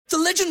The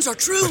legends are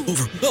true.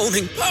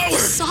 Overwhelming power!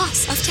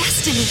 Sauce of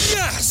destiny.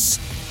 Yes!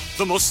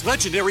 The most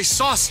legendary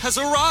sauce has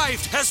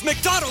arrived as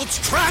McDonald's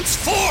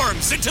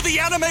transforms into the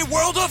anime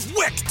world of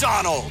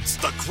WickDonald's.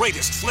 The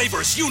greatest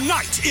flavors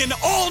unite in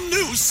all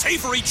new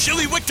savory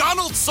chili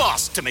McDonald's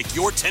sauce to make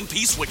your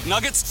 10-piece Wick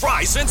Nuggets,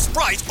 fries, and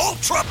Sprite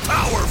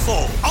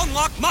ultra-powerful.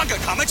 Unlock manga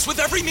comics with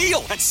every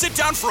meal and sit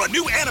down for a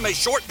new anime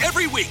short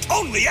every week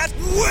only at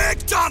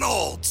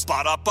WickDonald's.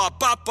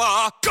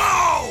 Ba-da-ba-ba-ba,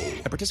 go!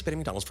 At participating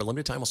McDonald's for a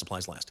limited time while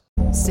supplies last.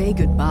 Say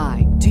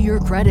goodbye to your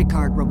credit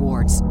card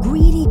rewards.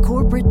 Greedy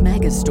corporate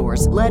mega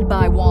stores, led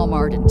by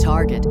Walmart and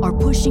Target, are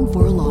pushing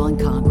for a law in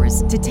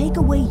Congress to take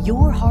away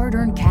your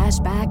hard-earned cash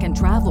back and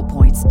travel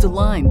points to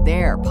line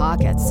their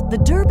pockets. The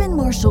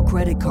Durbin-Marshall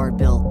credit card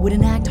bill would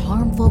enact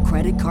harmful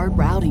credit card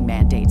routing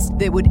mandates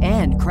that would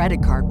end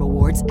credit card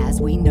rewards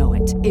as we know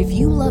it. If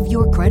you love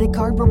your credit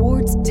card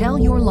rewards, tell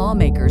your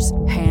lawmakers,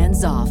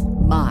 hands off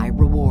my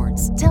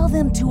rewards. Tell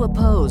them to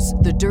oppose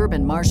the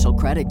Durbin-Marshall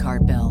credit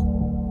card bill.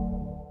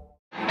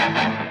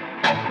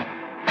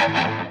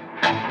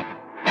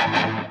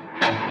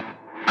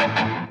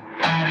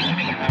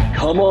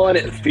 Come on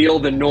and feel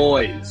the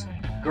noise.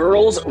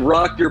 Girls,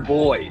 rock your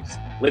boys.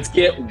 Let's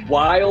get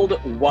wild,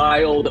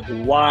 wild,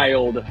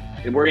 wild.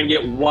 And we're going to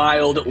get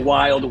wild,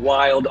 wild,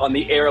 wild on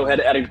the Arrowhead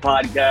Addict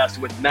podcast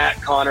with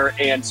Matt Connor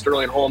and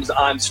Sterling Holmes.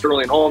 I'm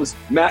Sterling Holmes.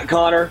 Matt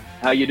Connor,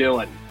 how you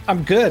doing?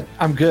 I'm good.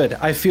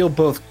 I feel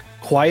both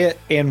quiet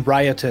and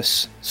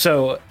riotous.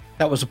 So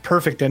that was a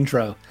perfect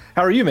intro.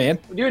 How are you, man?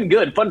 I'm doing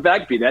good. Fun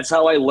fact, Pete. That's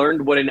how I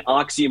learned what an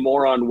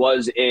oxymoron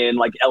was in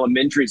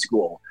elementary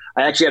school.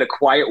 I actually had a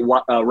Quiet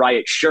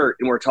Riot shirt,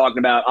 and we're talking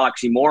about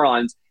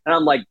oxymorons. And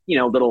I'm like,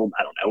 little,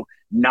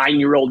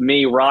 9-year-old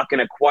me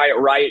rocking a Quiet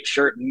Riot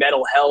shirt,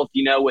 Mental Health,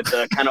 with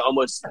the kind of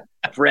almost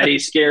Freddy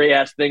scary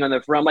ass thing on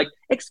the front. I'm like,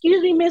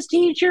 excuse me, Miss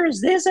Teacher, is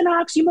this an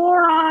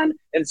oxymoron?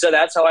 And so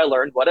that's how I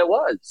learned what it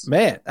was.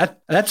 Man,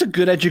 that's a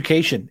good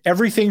education.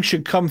 Everything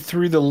should come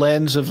through the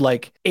lens of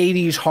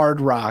 80s hard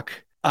rock.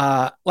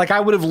 I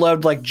would have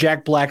loved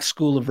Jack Black's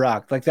School of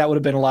Rock. That would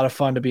have been a lot of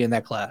fun to be in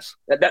that class.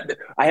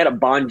 I had a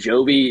Bon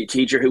Jovi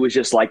teacher who was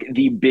just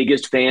the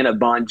biggest fan of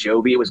Bon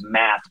Jovi. It was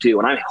math too,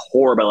 and I'm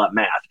horrible at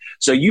math.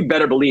 So you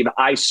better believe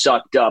I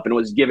sucked up and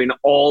was giving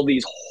all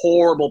these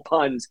horrible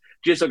puns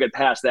just so I could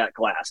pass that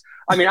class.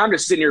 I mean, I'm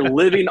just sitting here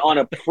living on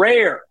a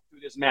prayer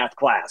through this math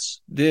class.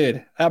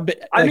 Dude,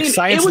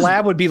 science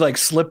lab would be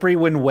slippery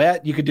when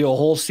wet. You could do a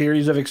whole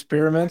series of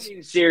experiments. I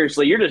mean,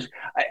 seriously,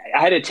 I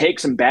had to take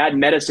some bad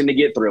medicine to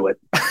get through it.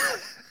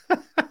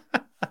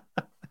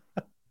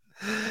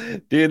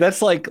 Dude,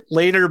 that's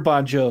later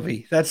Bon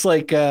Jovi. That's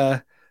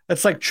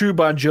true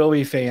Bon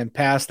Jovi fan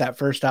past that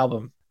first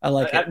album. I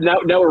like it. Now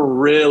we're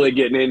really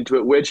getting into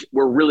it, which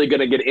we're really going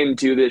to get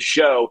into this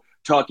show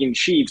talking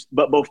Chiefs.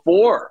 But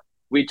before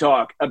we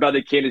talk about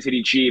the Kansas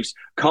City Chiefs,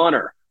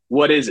 Connor,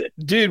 what is it?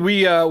 Dude,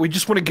 we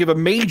just want to give a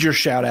major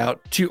shout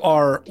out to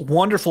our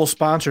wonderful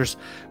sponsors.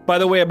 By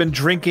the way, I've been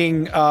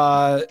drinking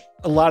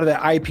a lot of the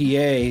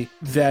IPA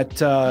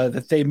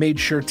that they made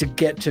sure to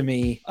get to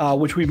me,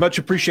 which we much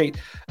appreciate.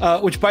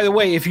 Which, by the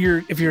way, if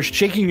you're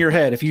shaking your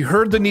head, if you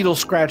heard the needle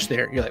scratch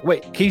there, you're like,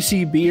 wait,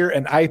 KC Beer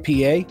and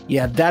IPA?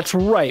 Yeah, that's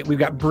right. We've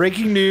got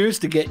breaking news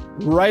to get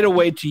right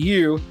away to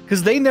you,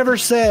 because they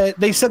said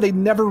they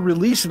never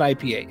released an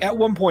IPA at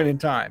one point in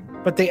time,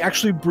 but they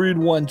actually brewed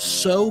one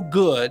so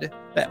good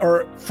that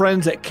our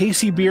friends at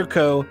KC Beer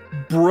Co.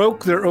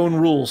 broke their own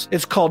rules.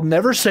 It's called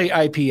Never Say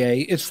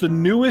IPA. It's the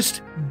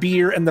newest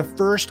beer and the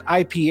first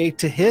IPA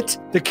to hit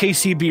the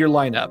KC Beer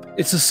lineup.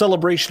 It's a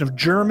celebration of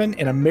German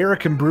and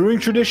American brewing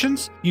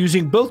traditions,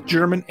 using both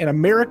German and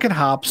American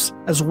hops,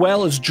 as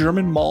well as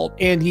German malt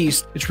and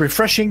yeast. It's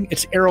refreshing,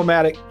 it's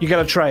aromatic. You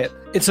gotta try it.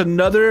 It's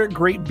another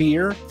great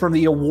beer from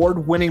the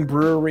award-winning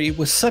brewery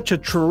with such a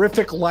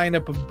terrific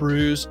lineup of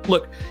brews.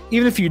 Look,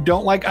 even if you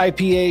don't like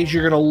IPAs,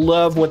 you're going to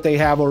love what they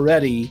have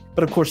already.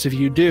 But of course, if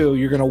you do,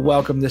 you're going to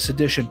welcome this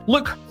edition.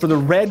 Look for the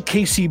red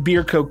KC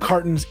Beer Co.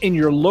 cartons in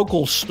your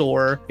local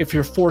store if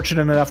you're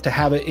fortunate enough to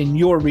have it in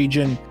your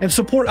region. And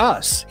support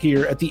us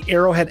here at the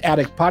Arrowhead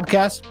Addict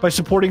podcast by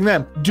supporting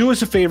them. Do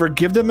us a favor,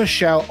 give them a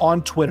shout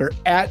on Twitter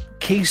at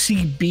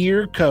KC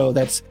Beer Co.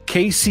 That's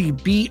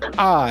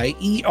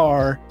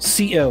KCBIERCO.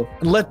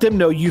 And let them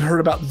know you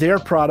heard about their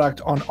product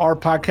on our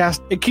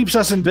podcast. It keeps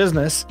us in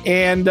business,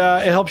 and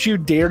it helps you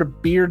dare to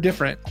beer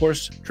different. Of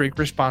course, drink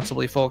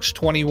responsibly, folks.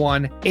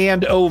 21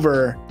 and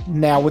over.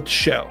 Now with the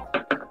show.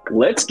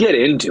 Let's get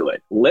into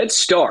it. Let's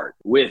start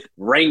with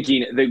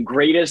ranking the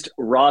greatest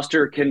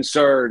roster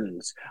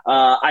concerns.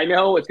 I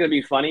know it's going to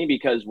be funny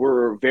because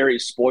we're very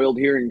spoiled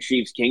here in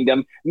Chiefs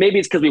Kingdom. Maybe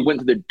it's because we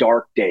went through the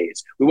dark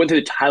days. We went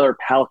through the Tyler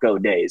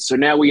Palko days. So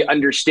now we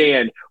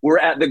understand we're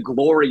at the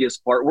glorious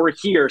part. We're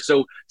here.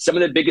 So some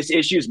of the biggest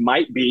issues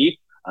might be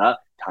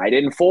tight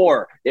end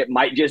 4. It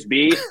might just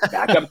be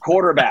backup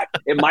quarterback.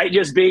 It might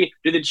just be,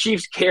 do the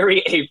Chiefs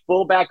carry a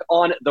fullback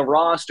on the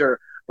roster?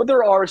 But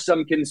there are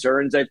some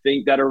concerns, I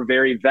think, that are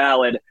very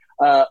valid.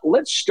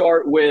 Let's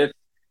start with,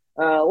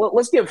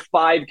 let's give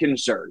 5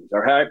 concerns, all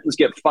right? Let's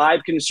get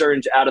 5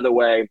 concerns out of the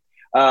way.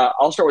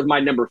 I'll start with my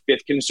number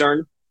 5th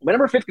concern. My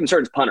number 5th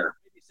concern is punter.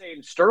 You're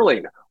saying,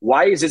 Sterling,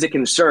 why is this a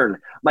concern?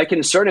 My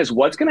concern is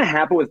what's going to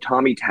happen with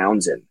Tommy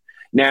Townsend.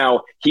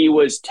 Now, he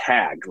was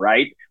tagged,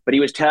 right? But he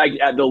was tagged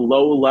at the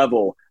low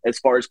level as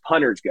far as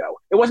punters go.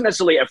 It wasn't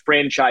necessarily a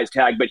franchise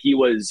tag, but he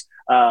was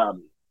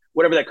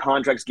whatever that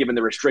contract's given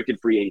the restricted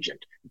free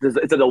agent. It's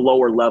at the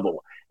lower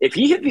level. If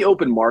he hit the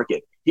open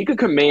market, he could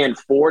command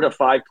 $4 to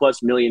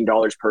 $5+ million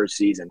per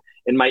season.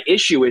 And my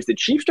issue is the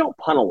Chiefs don't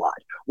punt a lot.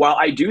 While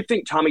I do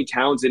think Tommy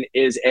Townsend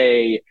is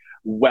a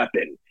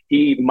weapon,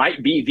 he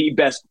might be the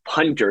best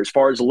punter as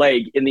far as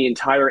leg in the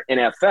entire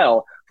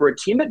NFL. For a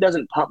team that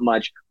doesn't punt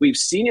much, we've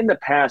seen in the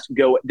past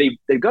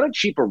they've got a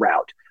cheaper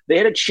route. They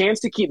had a chance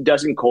to keep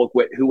Dustin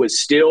Colquitt, who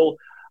was still,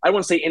 I don't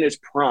want to say in his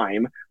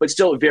prime, but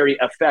still very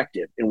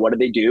effective. And what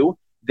do?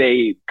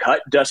 They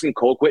cut Dustin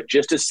Colquitt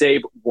just to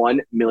save $1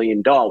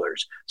 million.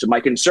 So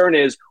my concern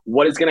is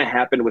what is going to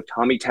happen with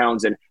Tommy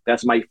Townsend?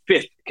 That's my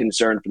 5th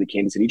concern for the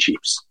Kansas City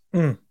Chiefs.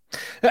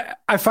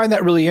 I find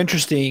that really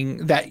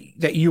interesting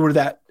that you were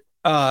that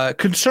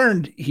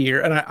concerned here.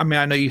 And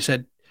I know you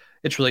said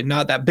it's really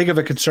not that big of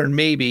a concern,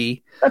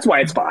 maybe. That's why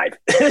it's 5.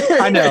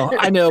 I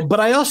know. But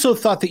I also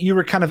thought that you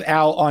were kind of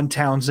out on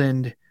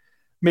Townsend,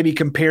 maybe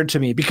compared to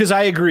me, because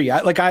I agree.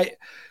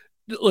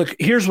 Look,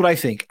 here's what I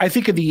think. I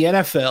think in the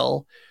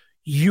NFL,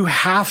 you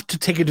have to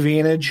take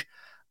advantage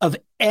of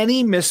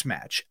any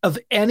mismatch, of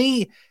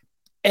any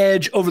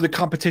edge over the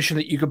competition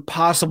that you could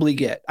possibly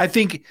get. I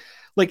think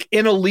like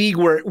in a league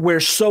where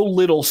so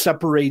little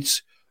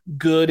separates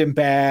good and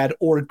bad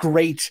or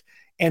great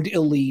and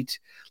elite,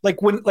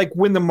 like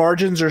when the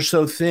margins are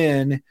so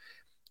thin,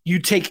 you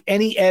take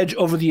any edge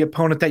over the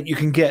opponent that you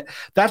can get.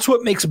 That's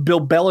what makes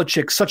Bill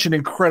Belichick such an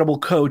incredible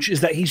coach, is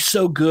that he's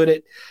so good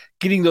at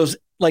getting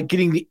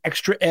the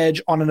extra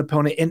edge on an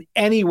opponent in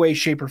any way,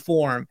 shape, or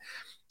form.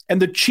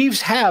 And the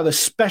Chiefs have a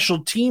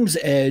special teams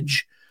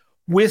edge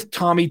with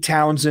Tommy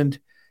Townsend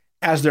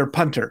as their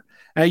punter.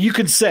 Now you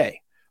could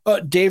say,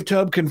 Dave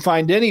Toub can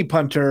find any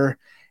punter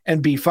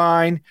and be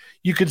fine.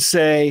 You could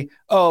say,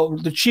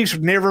 the Chiefs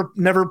would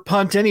never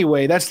punt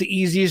anyway. That's the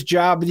easiest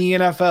job in the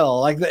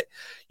NFL. Like that,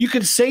 you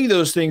could say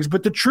those things,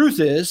 but the truth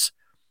is,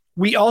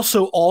 we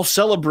also all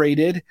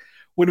celebrated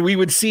when we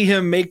would see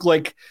him make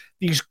like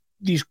these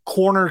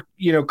corner,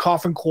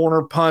 coffin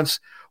corner punts.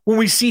 When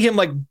we see him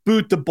like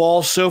boot the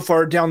ball so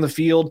far down the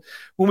field,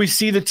 when we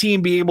see the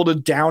team be able to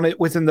down it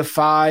within the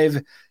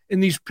 5 in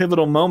these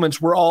pivotal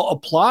moments, we're all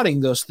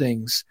applauding those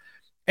things.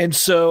 And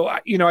so,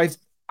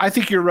 I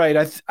think you're right.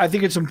 I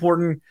think it's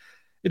important.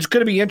 It's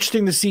going to be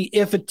interesting to see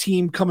if a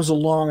team comes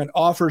along and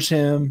offers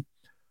him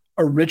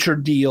a richer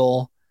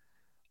deal.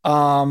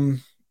 We're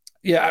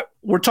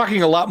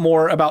talking a lot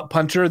more about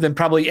punter than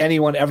probably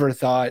anyone ever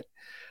thought.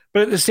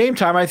 But at the same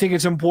time, I think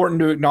it's important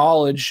to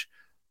acknowledge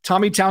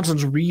Tommy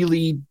Townsend's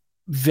really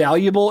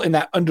valuable in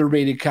that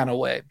underrated kind of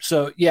way.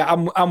 So, yeah,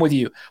 I'm with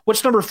you.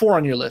 What's number 4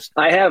 on your list?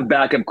 I have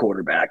backup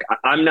quarterback.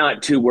 I'm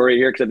not too worried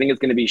here because I think it's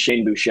going to be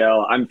Shane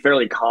Buechele. I'm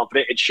fairly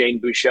confident it's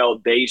Shane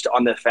Buechele based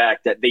on the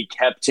fact that they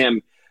kept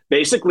him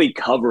basically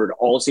covered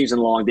all season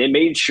long. They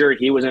made sure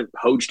he wasn't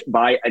poached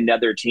by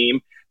another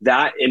team.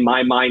 That, in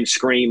my mind,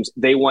 screams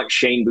they want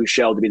Shane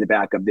Buechele to be the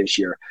backup this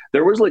year.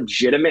 There was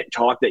legitimate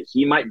talk that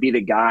he might be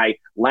the guy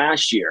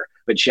last year,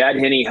 but Chad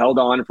Henne held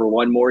on for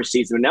one more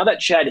season. And now that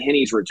Chad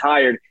Henne's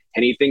retired,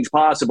 anything's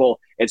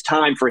possible. It's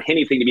time for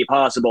anything to be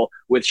possible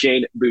with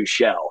Shane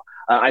Buechele.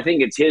 I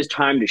think it's his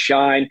time to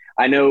shine.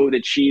 I know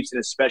the Chiefs, and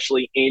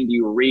especially Andy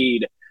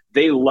Reid,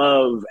 they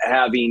love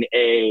having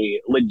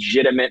a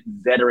legitimate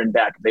veteran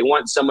back. They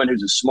want someone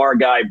who's a smart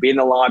guy, be in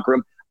the locker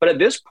room. But at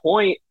this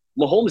point,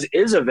 Mahomes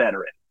is a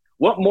veteran.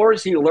 What more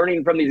is he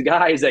learning from these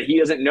guys that he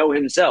doesn't know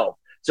himself?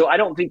 So I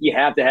don't think you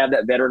have to have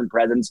that veteran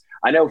presence.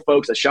 I know,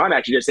 folks, Sean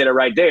actually just said it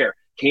right there.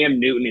 Cam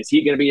Newton, is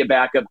he going to be a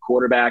backup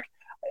quarterback?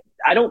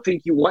 I don't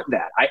think you want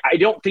that. I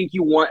don't think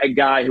you want a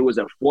guy who was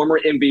a former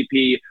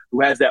MVP,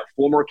 who has that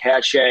former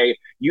cachet.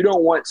 You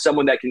don't want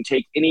someone that can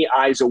take any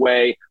eyes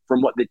away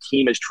from what the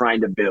team is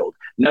trying to build.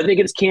 Nothing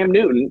against Cam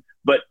Newton,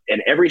 but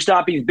in every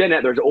stop he's been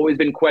at, there's always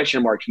been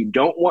question marks. You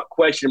don't want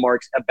question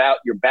marks about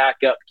your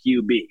backup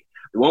QB.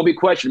 There won't be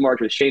question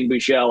marks with Shane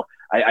Buechele.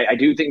 I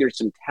do think there's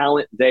some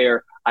talent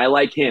there. I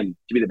like him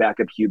to be the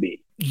backup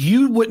QB.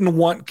 You wouldn't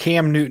want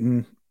Cam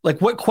Newton. Like,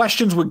 what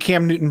questions would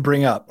Cam Newton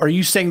bring up? Are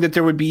you saying that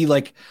there would be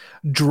like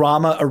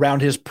drama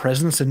around his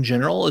presence in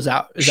general? Is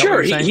that sure?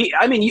 What you're saying?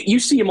 I mean, you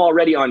see him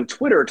already on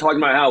Twitter talking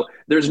about how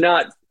there's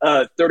not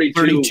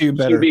 32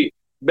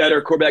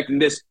 better quarterback than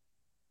this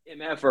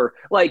MFer.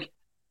 Like,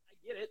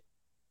 I get it,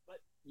 but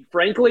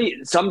frankly,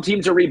 some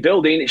teams are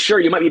rebuilding. Sure,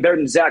 you might be better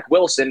than Zach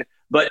Wilson,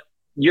 but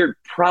you're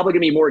probably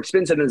going to be more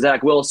expensive than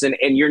Zach Wilson,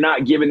 and you're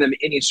not giving them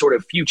any sort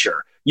of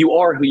future. You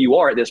are who you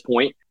are at this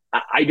point.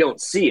 I don't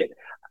see it.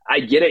 I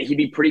get it. He'd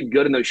be pretty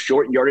good in those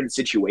short yardage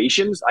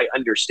situations. I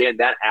understand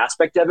that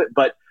aspect of it,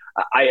 but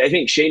I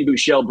think Shane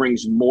Buechele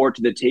brings more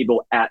to the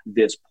table at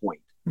this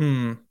point.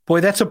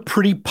 Boy, that's a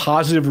pretty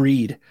positive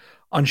read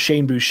on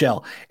Shane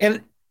Buechele.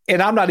 And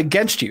I'm not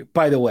against you,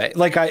 by the way.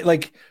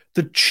 Like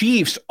the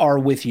Chiefs are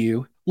with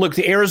you Look,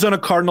 the Arizona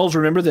Cardinals,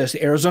 remember this,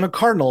 the Arizona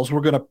Cardinals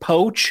were going to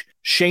poach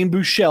Shane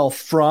Buechele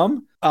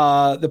from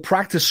the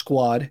practice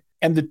squad,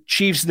 and the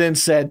Chiefs then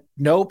said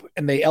nope,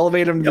 and they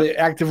elevated him to the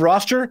active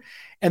roster,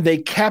 and they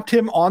kept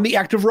him on the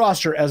active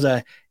roster as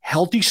a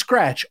healthy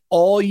scratch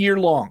all year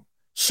long.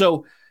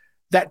 So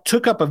that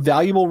took up a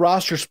valuable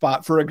roster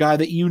spot for a guy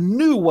that you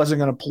knew wasn't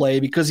going to play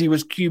because he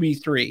was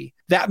QB3.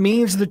 That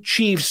means the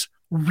Chiefs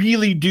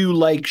really do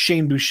like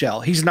Shane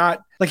Buechele. He's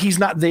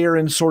not there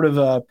in sort of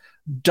a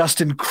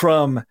Dustin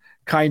Crum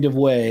kind of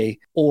way,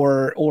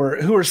 or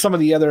who are some of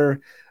the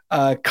other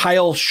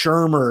Kyle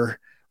Shermer,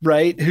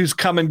 right? Who's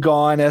come and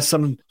gone as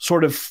some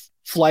sort of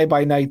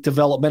fly-by-night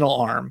developmental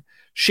arm.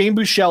 Shane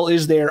Buechele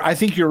is there. I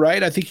think you're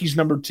right. I think he's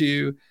number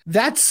 2.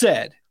 That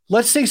said,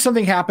 let's say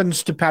something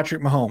happens to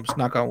Patrick Mahomes,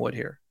 knock on wood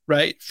here,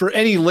 right? For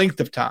any length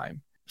of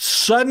time.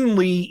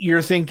 Suddenly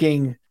you're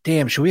thinking,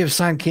 damn, should we have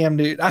signed Cam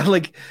Newton?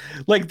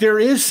 Like there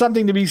is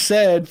something to be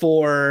said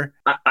for.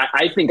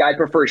 I think I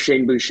prefer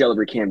Shane Buechele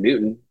over Cam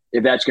Newton,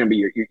 if that's going to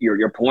be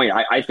your point.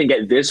 I think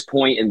at this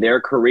point in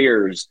their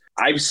careers,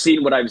 I've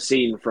seen what I've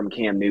seen from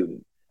Cam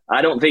Newton.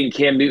 I don't think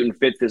Cam Newton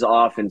fits this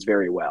offense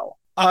very well.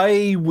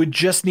 I would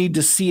just need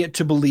to see it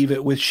to believe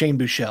it with Shane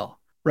Buechele,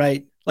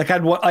 right? I'd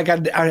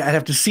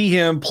have to see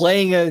him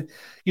playing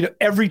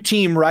every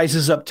team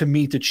rises up to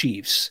meet the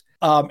Chiefs.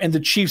 And the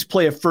Chiefs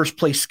play a first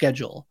place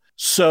schedule.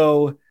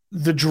 So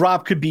the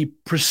drop could be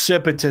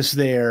precipitous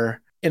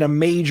there in a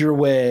major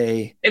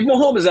way. If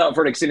Mahomes is out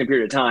for an extended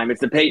period of time, it's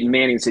the Peyton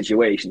Manning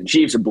situation. The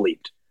Chiefs are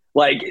bleeped.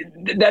 Like,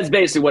 that's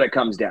basically what it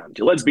comes down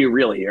to. Let's be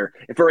real here.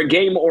 If for a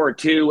game or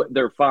two,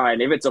 they're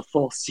fine. If it's a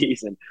full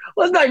season,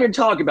 let's not even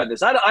talk about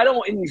this. I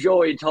don't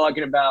enjoy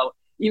talking about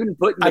even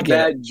putting the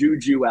bad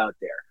juju out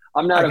there.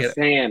 I'm not a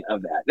fan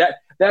of that.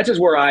 That's just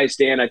where I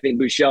stand. I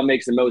think Buechele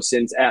makes the most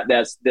sense at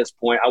this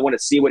point. I want to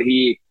see what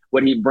he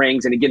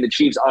brings. And again, the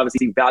Chiefs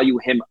obviously value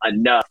him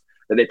enough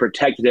that they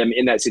protected him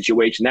in that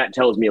situation. That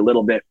tells me a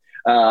little bit.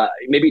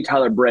 Maybe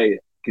Tyler Bray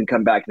can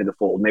come back into the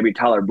fold. Maybe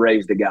Tyler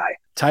Bray's the guy.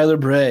 Tyler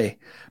Bray.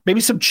 Maybe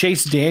some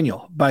Chase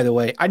Daniel, by the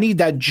way. I need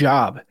that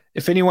job.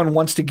 If anyone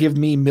wants to give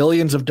me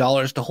millions of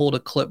dollars to hold a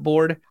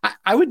clipboard,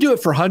 I would do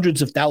it for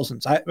hundreds of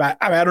thousands. I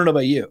don't know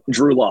about you.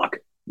 Drew Lock.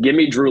 Give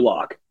me Drew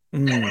Lock.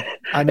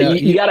 I know.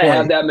 You got to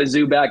have that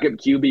Mizzou backup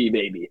QB,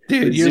 baby.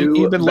 Dude,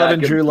 you've been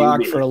loving Drew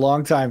Lock for a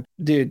long time.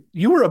 Dude,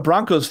 you were a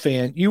Broncos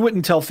fan. You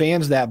wouldn't tell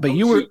fans that, but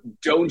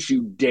Don't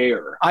you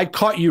dare. I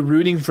caught you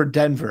rooting for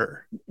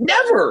Denver.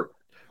 Never.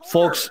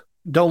 Folks,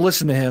 don't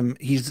listen to him.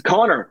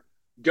 Connor,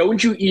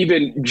 don't you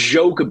even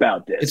joke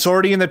about this. It's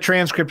already in the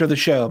transcript of the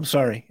show. I'm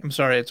sorry.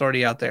 It's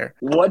already out there.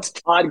 What's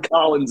Todd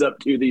Collins up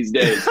to these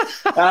days?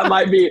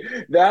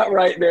 That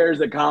right there is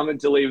a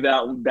comment to leave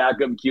that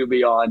backup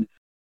QB on.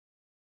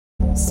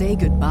 Say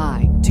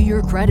goodbye to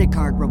your credit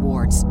card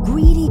rewards.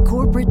 Greedy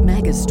corporate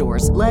mega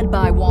stores, led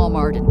by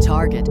Walmart and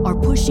Target, are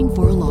pushing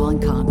for a law in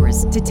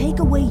Congress to take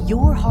away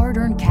your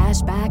hard-earned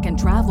cash back and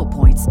travel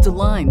points to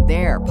line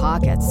their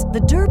pockets. The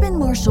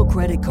Durbin-Marshall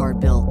credit card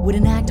bill would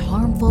enact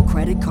harmful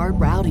credit card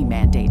routing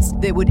mandates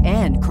that would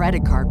end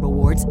credit card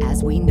rewards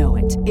as we know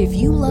it. If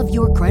you love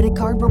your credit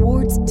card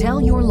rewards,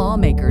 tell your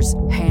lawmakers,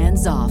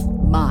 hands off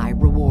my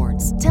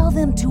rewards. Tell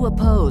them to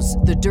oppose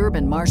the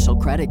Durbin-Marshall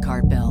credit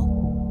card bill.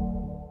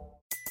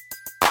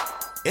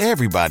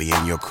 Everybody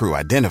in your crew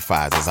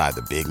identifies as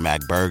either Big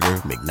Mac Burger,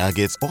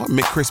 McNuggets, or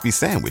McCrispy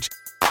Sandwich.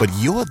 But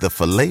you're the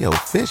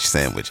Filet-O-Fish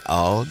Sandwich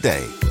all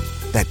day.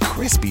 That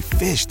crispy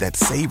fish, that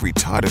savory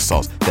tartar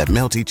sauce, that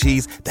melty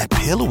cheese, that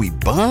pillowy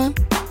bun.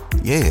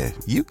 Yeah,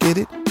 you get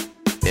it.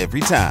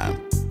 Every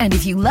time. And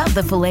if you love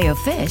the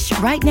Filet-O-Fish,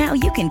 right now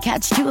you can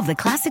catch 2 of the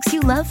classics you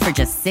love for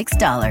just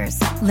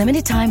 $6.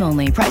 Limited time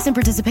only. Price and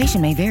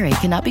participation may vary.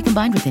 Cannot be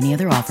combined with any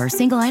other offer.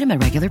 Single item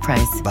at regular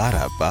price.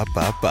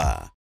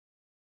 Ba-da-ba-ba-ba.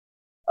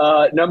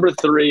 Number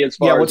 3, as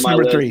far as my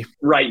number list, 3?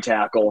 Right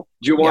tackle.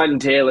 Juwan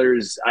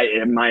Taylor's,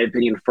 in my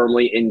opinion,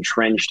 firmly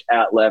entrenched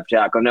at left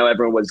tackle. I know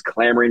everyone was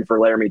clamoring for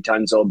Laremy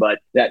Tunsil, but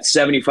that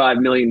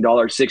 $75 million,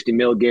 $60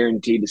 million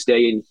guaranteed to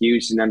stay in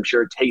Houston, I'm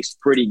sure tastes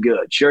pretty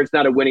good. Sure, it's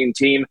not a winning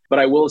team, but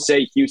I will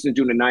say Houston's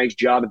doing a nice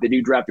job. If they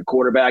do draft a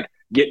quarterback,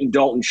 getting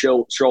Dalton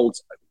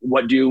Schultz,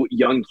 what do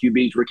young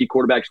QBs, rookie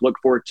quarterbacks look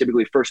for?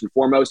 Typically, first and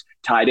foremost,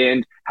 tight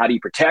end. How do you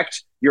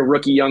protect your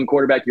rookie young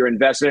quarterback, your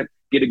investment?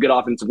 Get a good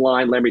offensive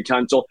line, Laremy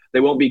Tunsil.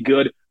 They won't be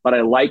good, but I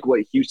like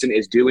what Houston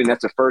is doing.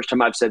 That's the first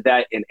time I've said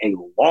that in a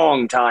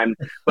long time.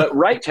 But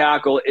right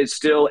tackle is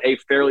still a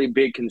fairly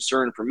big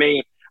concern for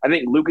me. I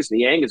think Lucas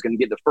Niang is going to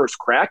get the first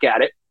crack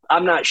at it.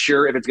 I'm not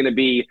sure if it's going to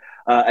be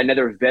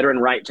another veteran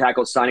right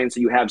tackle signing, so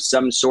you have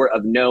some sort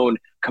of known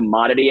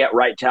commodity at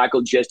right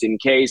tackle just in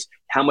case.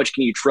 How much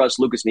can you trust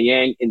Lucas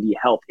Niang in the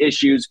health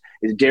issues?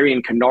 Is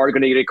Darian Kennard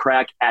going to get a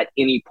crack at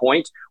any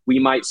point? We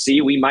might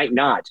see, we might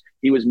not.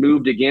 He was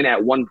moved again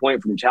at one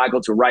point from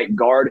tackle to right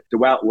guard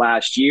throughout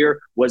last year.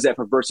 Was that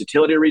for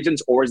versatility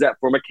reasons, or is that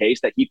from a case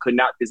that he could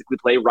not physically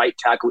play right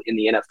tackle in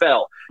the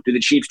NFL? Do the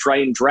Chiefs try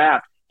and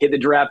hit the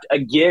draft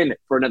again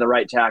for another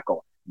right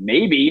tackle?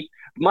 Maybe.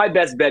 My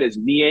best bet is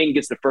Niang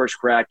gets the first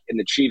crack, and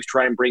the Chiefs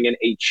try and bring in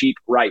a cheap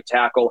right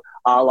tackle,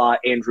 a la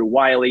Andrew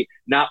Wiley.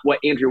 Not what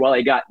Andrew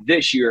Wiley got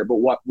this year, but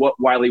what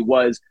Wiley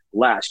was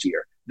last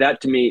year.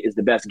 That, to me, is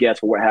the best guess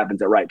for what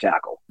happens at right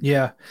tackle.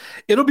 Yeah.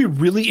 It'll be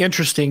really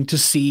interesting to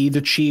see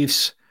the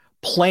Chiefs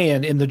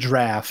plan in the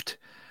draft,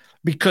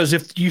 because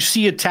if you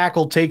see a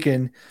tackle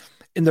taken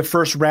in the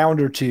first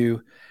round or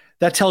two,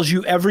 that tells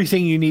you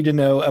everything you need to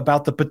know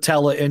about the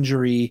patella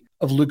injury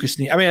of Lucas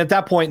Niang. I mean, at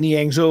that point,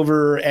 Niang's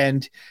over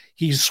and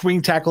he's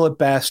swing tackle at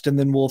best, and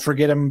then we'll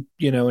forget him,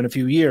 in a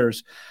few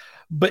years.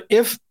 But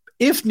if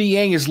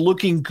Niang is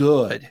looking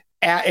good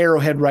at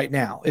Arrowhead right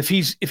now, if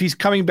he's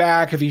coming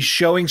back, if he's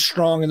showing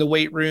strong in the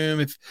weight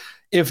room,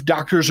 if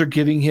doctors are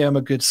giving him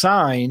a good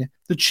sign,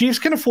 the Chiefs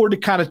can afford to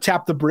kind of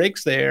tap the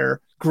brakes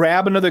there,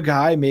 grab another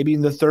guy maybe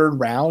in the third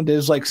round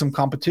as like some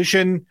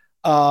competition,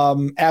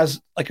 as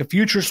like a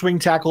future swing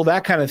tackle,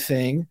 that kind of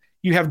thing.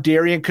 You have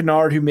Darian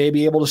Kennard, who may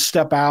be able to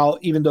step out,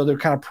 even though they're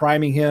kind of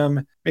priming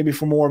him maybe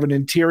for more of an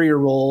interior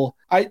role.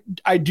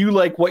 I do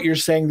like what you're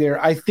saying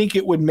there. I think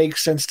it would make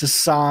sense to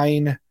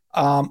sign,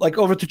 like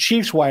over at the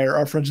Chiefs Wire,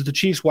 our friends at the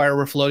Chiefs Wire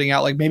were floating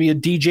out, like maybe a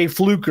DJ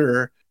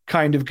Fluker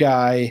kind of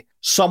guy,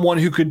 someone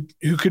who could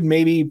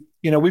maybe,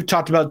 we've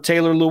talked about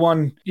Taylor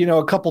Lewan,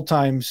 a couple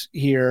times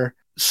here,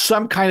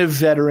 some kind of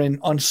veteran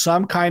on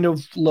some kind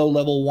of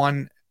low-level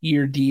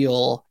 1-year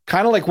deal,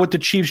 kind of like what the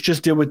Chiefs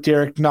just did with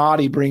Derek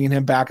Nottie, bringing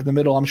him back in the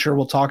middle. I'm sure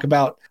we'll talk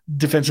about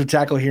defensive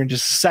tackle here in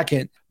just a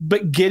second.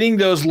 But getting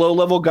those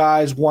low-level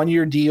guys,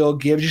 1-year deal,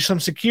 gives you some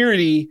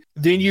security.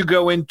 Then you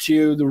go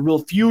into the real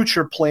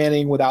future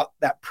planning without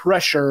that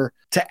pressure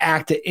to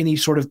act at any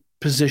sort of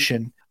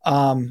position.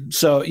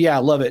 So, yeah,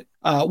 love it.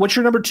 What's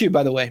your number 2,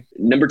 by the way?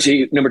 Number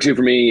two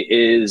for me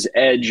is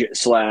edge /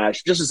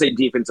 just to say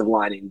defensive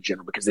line in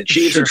general, because the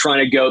Chiefs are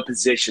trying to go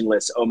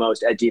positionless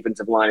almost at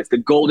defensive line. It's the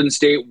Golden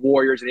State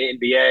Warriors in the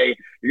NBA.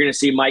 You're going to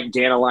see Mike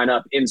Dana line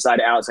up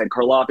inside outside,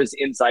 Karlaftis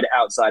inside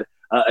outside,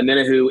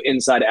 Amenahu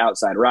inside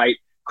outside, right?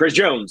 Chris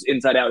Jones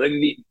inside out.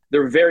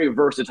 They're very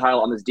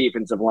versatile on this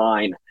defensive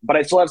line, but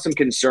I still have some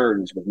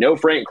concerns with no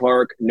Frank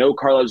Clark, no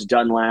Carlos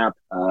Dunlap.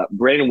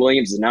 Brandon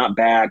Williams is not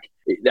back.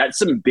 That's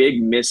some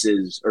big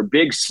misses or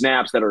big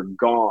snaps that are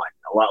gone.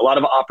 A lot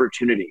of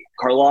opportunity.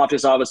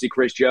 Karlaftis, obviously,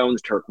 Chris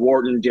Jones, Turk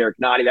Wharton, Derek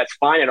Nottie. That's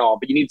fine and all,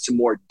 but you need some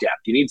more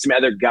depth. You need some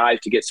other guys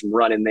to get some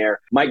run in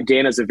there. Mike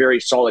Dana's a very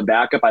solid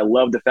backup. I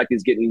love the fact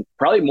he's getting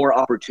probably more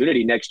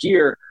opportunity next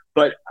year,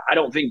 but I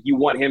don't think you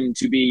want him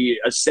to be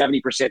a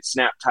 70%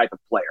 snap type of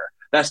player.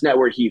 That's not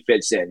where he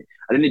fits in.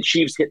 I think the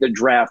Chiefs hit the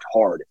draft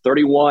hard.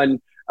 31,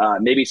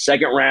 maybe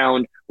second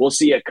round. We'll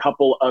see a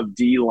couple of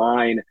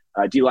D-linemen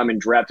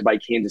drafted by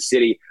Kansas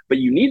City. But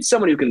you need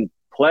someone who can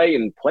play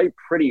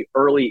pretty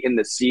early in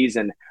the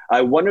season.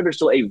 I wonder if there's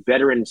still a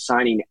veteran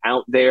signing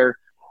out there.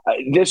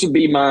 This would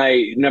be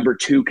my number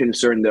 2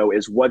 concern, though,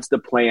 is what's the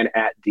plan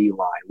at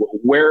D-line?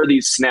 Where are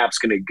these snaps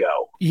going to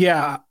go?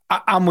 Yeah,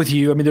 I'm with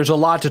you. I mean, there's a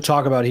lot to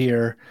talk about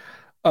here.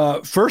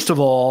 First of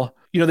all,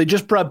 they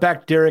just brought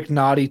back Derek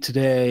Nottie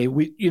today.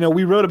 We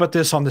wrote about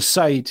this on the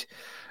site.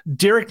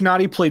 Derek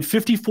Nottie played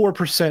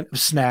 54% of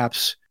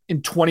snaps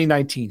in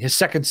 2019, his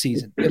second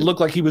season. It looked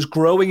like he was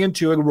growing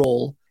into a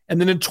role. And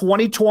then in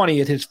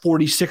 2020, it hits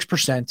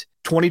 46%.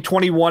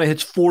 2021, it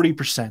hits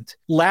 40%.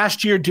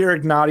 Last year,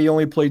 Derek Nottie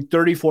only played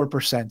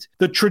 34%.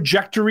 The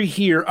trajectory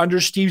here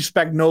under Steve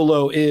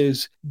Spagnuolo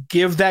is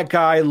give that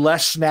guy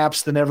less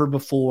snaps than ever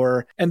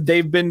before. And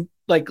they've been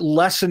like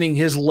lessening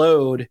his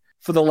load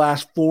for the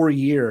last 4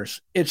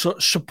 years. It's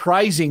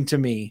surprising to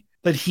me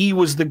that he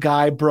was the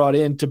guy brought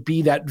in to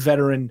be that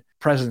veteran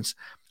presence.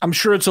 I'm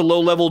sure it's a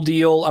low-level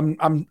deal.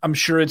 I'm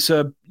sure it's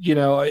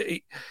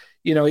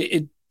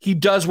he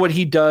does what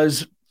he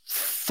does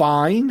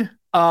fine.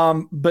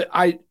 But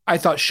I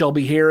thought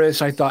Shelby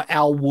Harris, I thought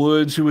Al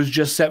Woods, who was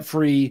just set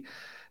free.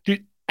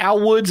 Dude, Al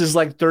Woods is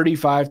like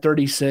 35,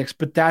 36,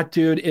 but that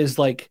dude is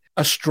like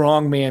a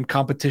strongman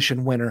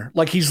competition winner.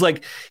 Like he's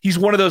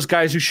one of those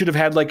guys who should have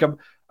had like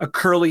a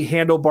curly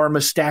handlebar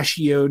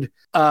mustachioed,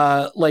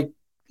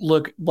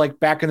 look like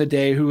back in the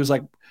day, who was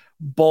like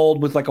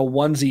bald with like a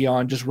onesie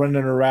on, just running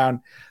around.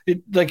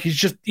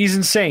 He's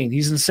insane.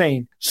 He's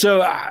insane.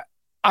 So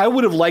I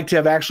would have liked to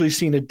have actually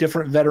seen a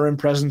different veteran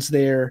presence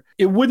there.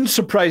 It wouldn't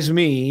surprise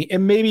me,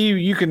 and maybe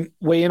you can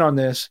weigh in on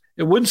this.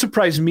 It wouldn't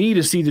surprise me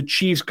to see the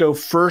Chiefs go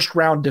first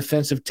round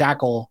defensive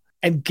tackle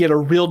and get a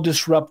real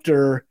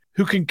disruptor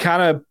who can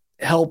kind of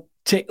help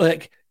take,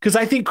 because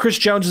I think Chris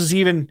Jones is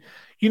even,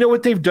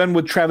 what they've done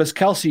with Travis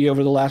Kelce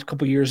over the last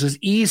couple of years is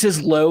ease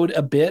his load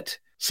a bit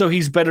so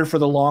he's better for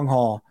the long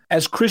haul.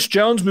 As Chris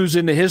Jones moves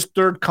into his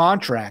third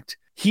contract,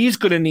 he's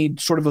going to need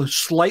sort of a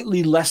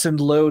slightly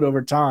lessened load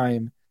over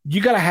time.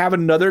 You got to have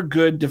another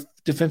good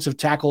defensive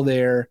tackle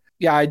there.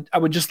 Yeah, I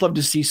would just love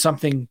to see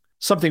something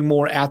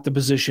more at the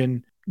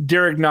position.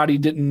 Derek Nottie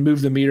didn't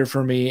move the meter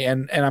for me,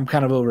 and I'm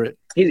kind of over it.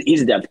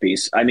 He's a depth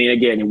piece. I mean,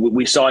 again,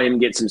 we saw him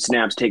get some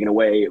snaps taken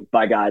away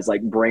by guys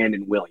like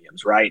Brandon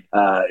Williams, right?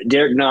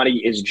 Derek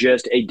Nottie is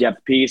just a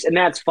depth piece, and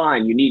that's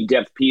fine. You need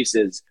depth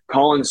pieces.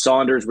 Colin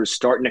Saunders was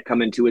starting to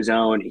come into his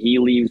own. He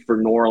leaves for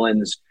New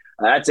Orleans.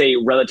 That's a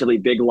relatively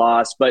big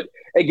loss. But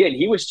again,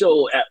 he was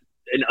still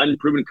an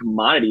unproven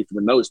commodity for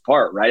the most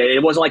part, right?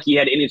 It wasn't like he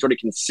had any sort of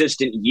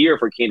consistent year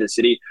for Kansas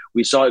City.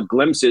 We saw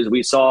glimpses.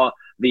 We saw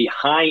the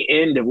high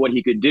end of what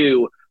he could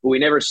do, but we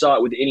never saw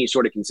it with any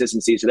sort of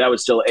consistency. So that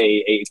was still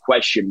a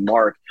question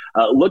mark.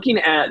 Looking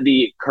at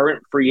the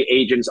current free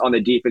agents on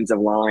the defensive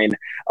line,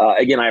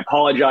 again, I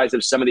apologize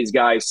if some of these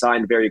guys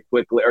signed very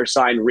quickly or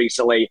signed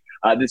recently.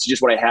 This is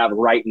just what I have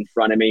right in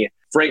front of me.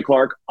 Frank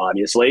Clark,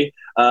 obviously,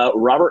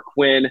 Robert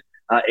Quinn,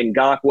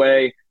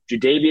 Ngakoue,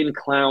 Jadeveon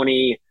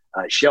Clowney,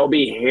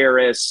 Shelby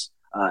Harris,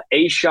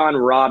 A'Shawn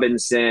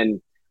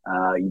Robinson,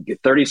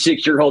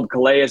 36-year-old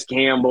Calais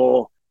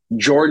Campbell,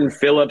 Jordan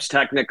Phillips,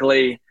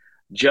 technically,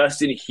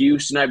 Justin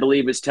Houston, I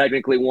believe, is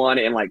technically one,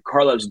 and like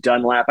Carlos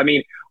Dunlap. I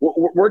mean,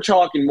 we're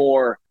talking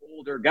more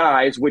older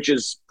guys, which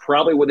is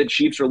probably what the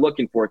Chiefs are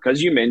looking for,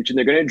 because you mentioned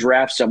they're going to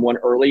draft someone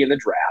early in the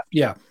draft.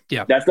 Yeah.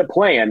 That's the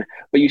plan,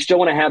 but you still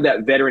want to have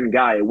that veteran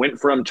guy. It went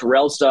from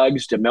Terrell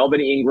Suggs to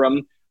Melvin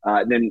Ingram.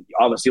 Then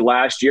obviously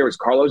last year was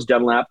Carlos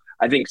Dunlap.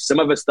 I think some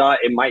of us thought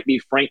it might be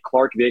Frank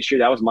Clark this year.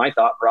 That was my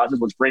thought process,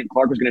 was Frank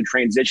Clark was going to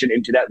transition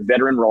into that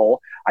veteran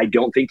role. I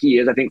don't think he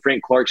is. I think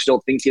Frank Clark still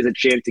thinks he has a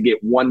chance to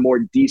get one more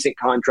decent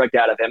contract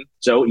out of him.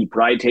 So he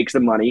probably takes the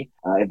money.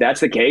 If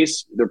that's the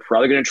case, they're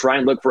probably going to try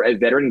and look for a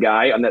veteran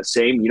guy on that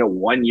same,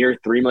 1 year,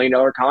 $3 million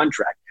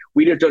contract.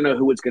 We just don't know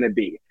who it's going to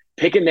be.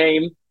 Pick a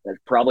name. That's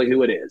probably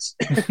who it is.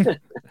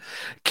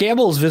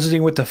 Campbell's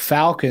visiting with the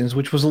Falcons,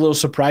 which was a little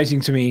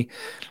surprising to me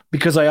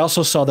because I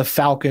also saw the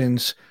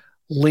Falcons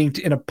linked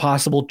in a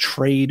possible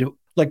trade.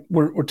 Like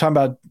we're talking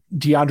about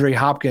DeAndre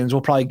Hopkins.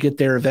 We'll probably get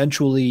there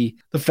eventually.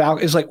 The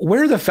Falcons is like,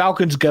 where are the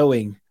Falcons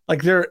going?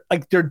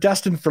 They're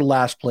destined for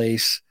last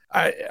place.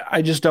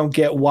 I just don't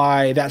get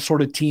why that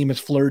sort of team is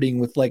flirting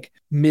with like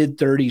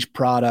mid-30s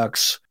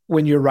products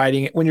when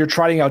you're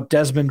trotting out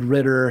Desmond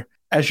Ridder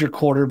as your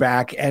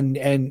quarterback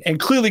and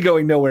clearly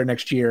going nowhere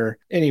next year.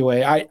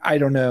 Anyway, I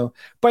don't know.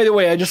 By the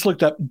way, I just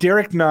looked up.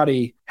 Derek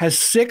Nottie has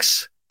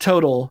 6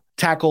 total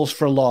tackles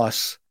for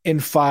loss in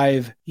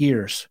 5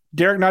 years.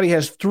 Derek Nottie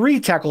has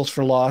 3 tackles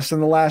for loss in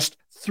the last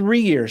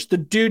 3 years. The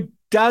dude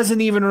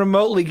doesn't even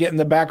remotely get in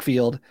the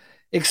backfield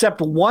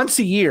except once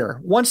a year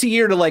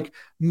to like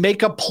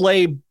make a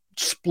play,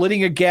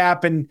 splitting a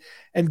gap and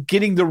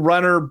getting the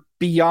runner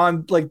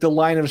beyond like the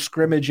line of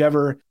scrimmage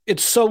ever.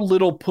 It's so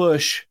little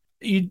push.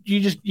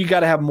 You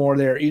got to have more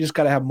there. You just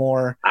got to have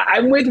more.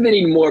 I'm with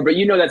Vinny more, but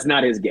that's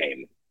not his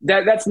game.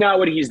 That's not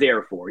what he's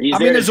there for.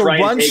 As a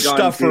run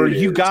stuffer,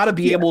 you got to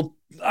be able.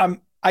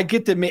 I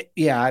get the.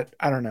 Yeah,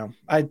 I don't know.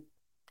 I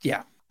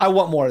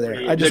want more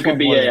there. I just there want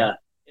could more be there.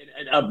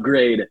 An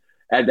upgrade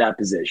at that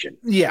position.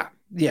 Yeah.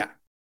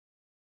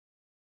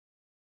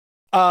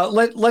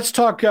 Let's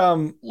talk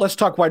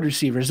wide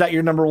receiver. Is that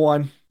your number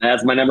one?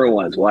 That's my number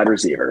one. Is wide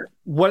receiver.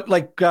 What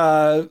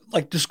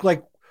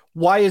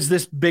why is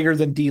this bigger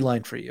than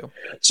D-line for you?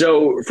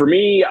 So for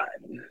me,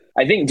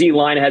 I think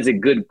D-line has a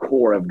good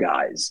core of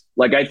guys.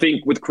 Like I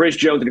think with Chris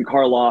Jones and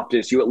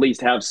Karlaftis, you at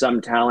least have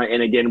some talent.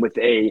 And again, with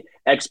a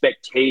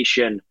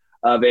expectation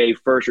of a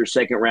first or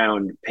second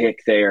round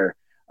pick there.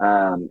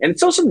 And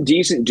still some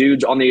decent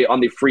dudes on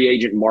the free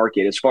agent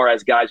market as far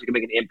as guys who can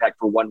make an impact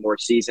for one more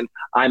season.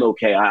 I'm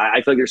okay.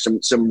 I feel like there's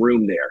some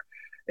room there.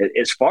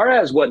 As far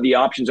as what the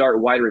options are at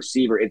wide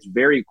receiver, it's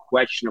very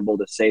questionable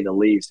to say the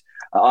least.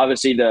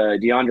 Obviously, the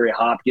DeAndre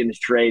Hopkins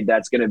trade,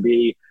 that's going to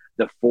be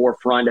the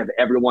forefront of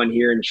everyone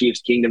here in Chiefs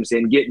Kingdom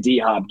saying, get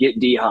D-Hop, get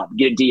D-Hop,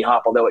 get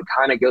D-Hop, although it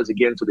kind of goes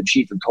against what the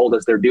Chiefs have told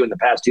us they're doing the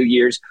past 2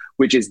 years,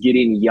 which is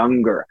getting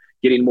younger,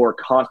 getting more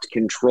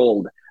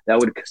cost-controlled. That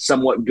would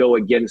somewhat go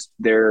against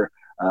their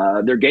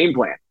game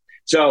plan.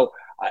 So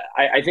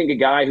I think a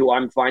guy who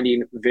I'm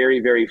finding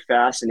very, very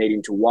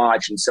fascinating to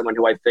watch and someone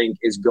who I think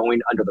is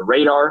going under the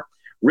radar,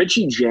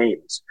 Richie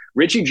James.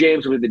 Richie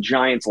James was with the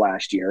Giants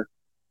last year.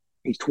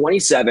 He's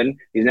 27.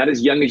 He's not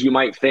as young as you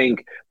might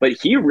think, but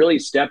he really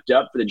stepped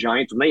up for the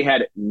Giants when they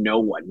had no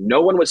one.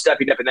 No one was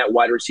stepping up in that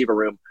wide receiver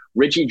room.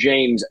 Richie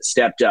James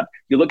stepped up.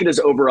 You look at his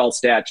overall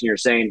stats and you're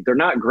saying, they're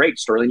not great,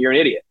 Sterling. You're an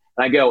idiot.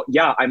 And I go,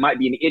 yeah, I might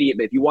be an idiot,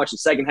 but if you watch the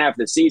second half of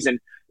the season,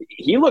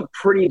 he looked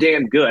pretty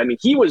damn good. I mean,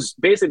 he was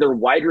basically their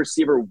wide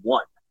receiver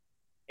one,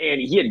 and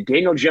he had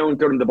Daniel Jones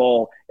throwing the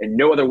ball and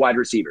no other wide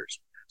receivers.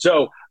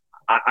 So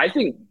I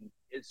think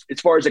as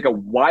far as like a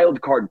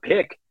wild card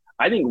pick,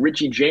 I think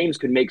Richie James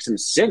could make some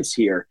sense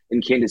here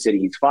in Kansas City.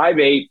 He's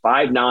 5'8",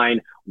 5'9",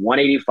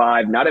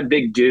 185, not a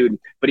big dude,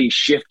 but he's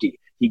shifty.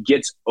 He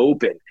gets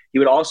open. He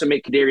would also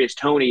make Kadarius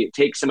Toney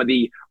take some of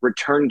the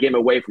return game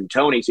away from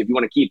Toney. So if you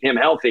want to keep him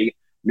healthy,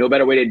 no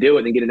better way to do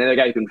it than get another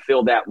guy who can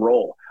fill that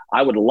role.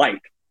 I would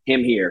like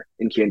him here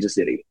in Kansas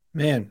City.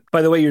 Man,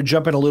 by the way, you're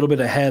jumping a little bit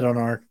ahead on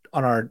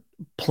our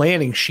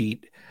planning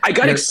sheet. I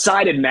got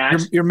excited,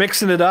 Matt. You're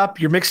mixing it up.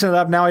 You're mixing it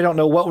up now. I don't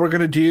know what we're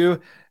going to do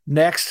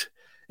next.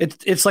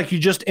 It's like you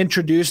just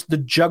introduced the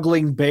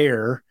juggling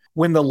bear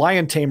when the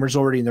lion tamer's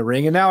already in the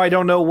ring, and now I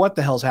don't know what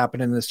the hell's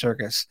happening in this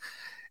circus.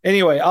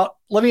 Anyway,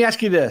 let me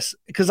ask you this,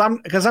 because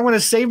I'm going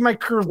to save my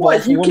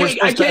curveball for when we're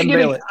supposed to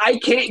unveil it. I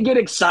can't get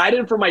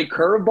excited for my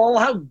curveball.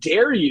 How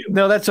dare you?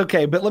 No, that's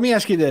okay. But let me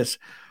ask you this.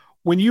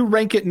 When you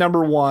rank it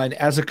number one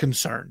as a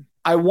concern,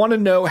 I want to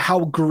know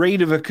how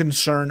great of a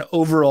concern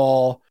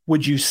overall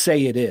would you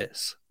say it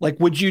is? Like,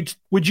 would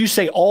you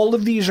say all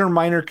of these are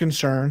minor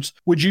concerns?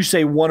 Would you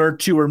say one or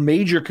two are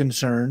major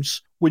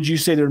concerns? Would you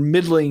say they're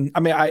middling? I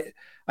mean,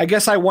 I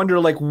guess I wonder,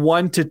 like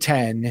 1 to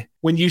 10,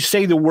 when you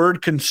say the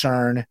word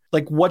concern,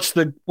 like what's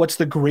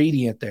the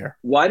gradient there?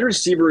 Wide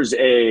receiver is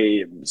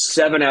a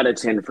 7 out of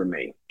 10 for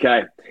me.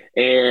 Okay.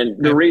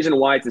 And the reason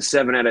why it's a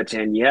 7 out of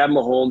 10, you have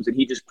Mahomes, and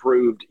he just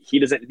proved he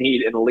doesn't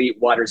need an elite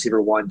wide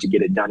receiver one to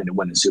get it done and to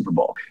win the Super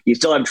Bowl. You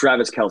still have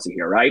Travis Kelce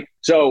here, right?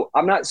 So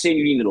I'm not saying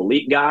you need an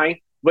elite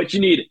guy, but you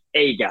need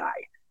a guy.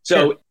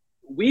 So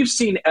we've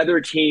seen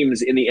other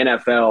teams in the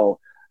NFL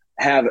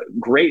have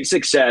great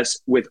success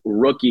with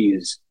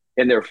rookies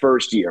in their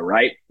first year,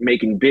 right?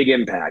 Making big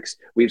impacts.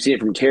 We've seen it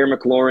from Terry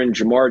McLaurin,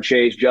 Jamar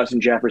Chase,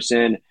 Justin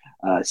Jefferson,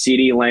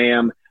 CeeDee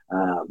Lamb,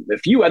 a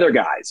few other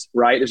guys,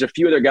 right? There's a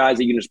few other guys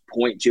that you can just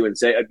point to and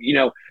say,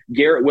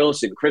 Garrett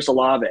Wilson, Chris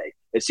Olave.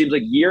 It seems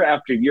like year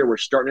after year, we're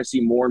starting to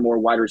see more and more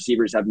wide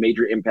receivers have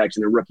major impacts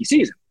in their rookie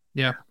season.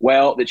 Yeah.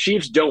 Well, the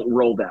Chiefs don't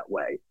roll that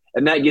way,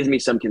 and that gives me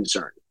some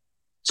concern.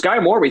 Sky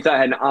Moore, we thought,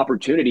 had an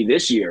opportunity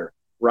this year,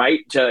 right,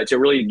 to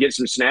really get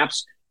some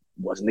snaps.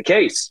 Wasn't the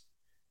case.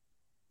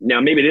 Now,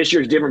 maybe this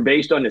year's different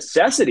based on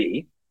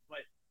necessity, but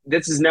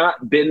this has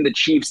not been the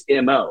Chiefs'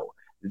 MO.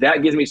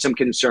 That gives me some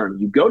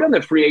concern. You go down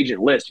the free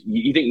agent list.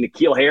 You think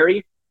N'Keal Harry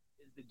is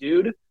the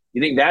dude?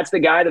 You think that's the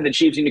guy that the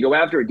Chiefs need to go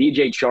after, or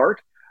DJ Chark?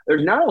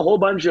 There's not a whole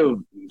bunch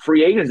of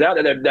free agents out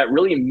there that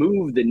really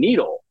move the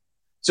needle.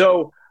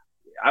 So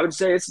I would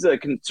say this is a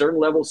concern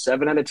level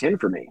 7 out of 10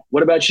 for me.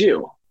 What about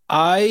you?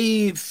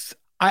 I'm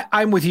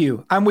with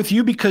you. I'm with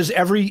you because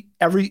every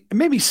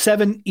maybe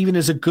 7 even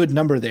is a good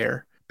number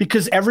there.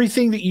 Because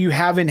everything that you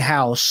have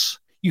in-house,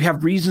 you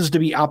have reasons to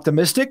be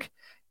optimistic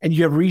and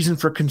you have reason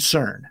for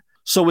concern.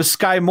 So with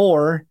Sky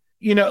Moore,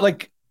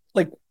 like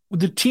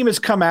the team has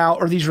come out,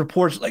 or these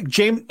reports, like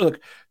James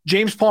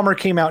Palmer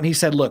came out and he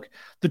said, look,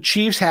 the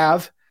Chiefs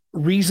have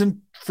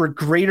reason for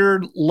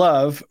greater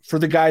love for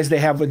the guys they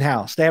have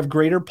in-house. They have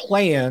greater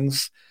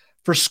plans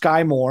for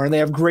Sky Moore, and they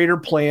have greater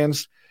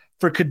plans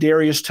for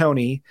Kadarius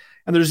Toney.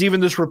 And there's even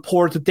this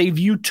report that they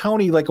view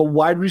Toney like a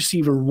wide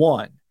receiver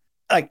one.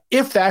 Like,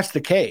 if that's the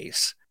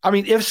case, I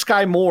mean, if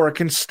Sky Moore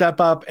can step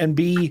up and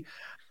be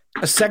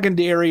a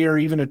secondary or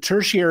even a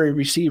tertiary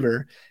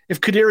receiver,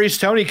 if Kadarius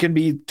Toney can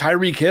be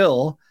Tyreek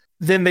Hill,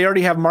 then they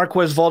already have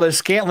Marquez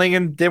Valdes-Scantling,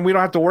 and then we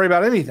don't have to worry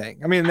about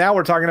anything. I mean, now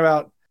we're talking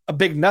about a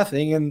big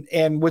nothing,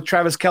 and with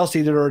Travis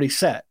Kelce, they're already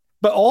set.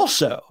 But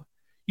also,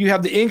 you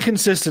have the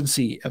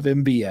inconsistency of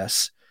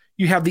MBS.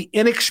 You have the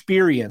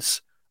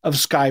inexperience of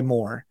Sky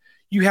Moore.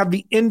 You have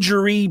the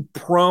injury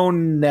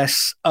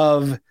proneness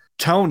of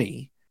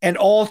Toney. And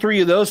all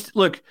three of those,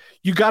 look,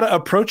 you got to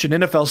approach an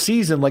NFL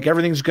season like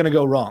everything's going to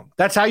go wrong.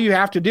 That's how you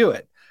have to do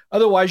it.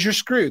 Otherwise, you're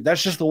screwed.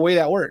 That's just the way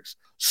that works.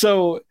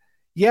 So,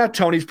 yeah,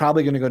 Toney's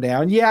probably going to go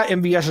down. Yeah,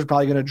 MVS is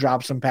probably going to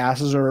drop some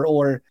passes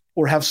or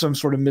have some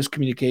sort of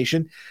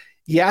miscommunication.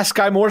 Yeah,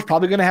 Sky Moore's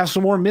probably going to have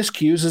some more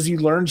miscues as he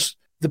learns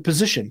the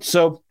position.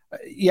 So,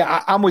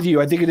 yeah, I'm with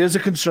you. I think it is a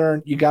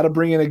concern. You got to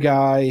bring in a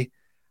guy.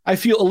 I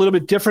feel a little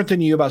bit different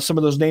than you about some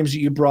of those names that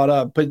you brought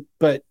up,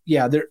 but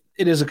yeah,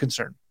 it is a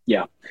concern.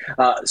 Yeah.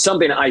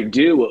 Something I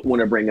do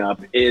want to bring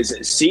up is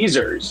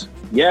Caesars.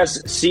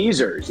 Yes,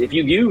 Caesars. If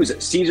you use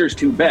Caesars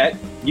to bet,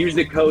 use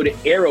the code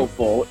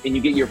ARROWFUL and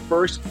you get your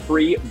first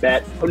free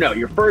bet. Oh, no,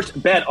 your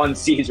first bet on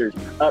Caesars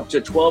up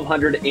to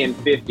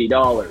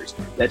 $1,250.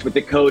 That's with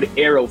the code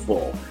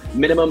ARROWFUL.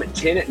 Minimum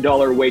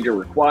 $10 wager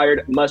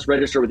required. Must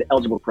register with the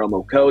eligible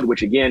promo code,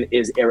 which again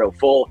is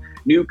ARROWFUL.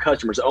 New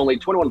customers only,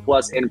 21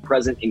 plus and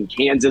present in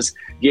Kansas.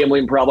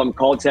 Gambling problem?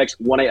 Call,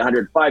 text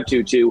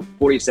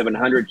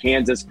 1-800-522-4700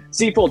 Kansas.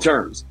 See full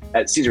terms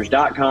at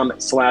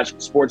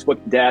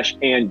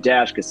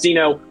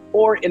Caesars.com/sportsbook-and-casino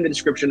or in the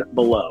description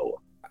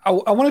below. I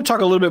want to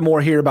talk a little bit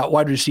more here about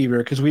wide receiver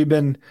because we've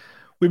been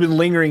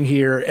lingering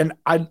here, and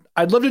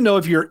I'd love to know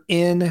if you're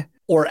in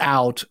or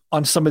out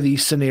on some of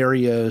these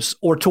scenarios,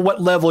 or to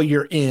what level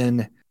you're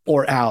in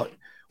or out.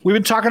 We've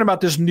been talking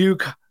about this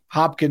Nuke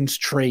Hopkins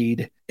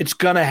trade. It's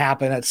going to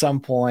happen at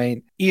some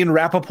point. Ian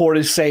Rappaport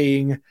is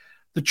saying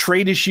the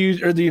trade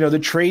issues, or the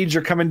trades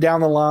are coming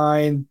down the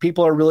line.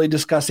 People are really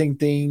discussing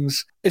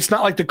things. It's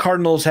not like the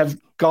Cardinals have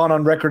gone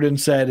on record and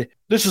said,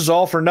 this is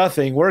all for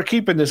nothing. We're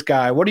keeping this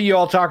guy. What are you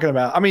all talking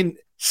about? I mean,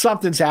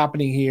 something's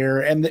happening here,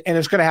 and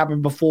it's going to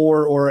happen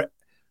before or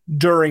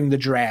during the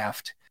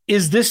draft.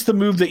 Is this the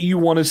move that you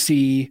want to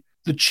see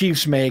the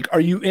Chiefs make?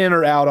 Are you in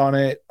or out on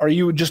it? Are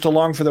you just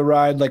along for the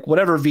ride, like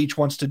whatever Veach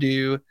wants to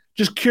do?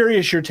 Just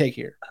curious your take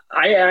here.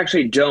 I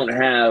actually don't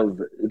have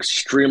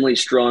extremely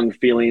strong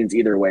feelings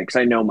either way because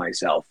I know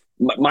myself.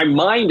 My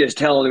mind is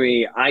telling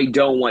me I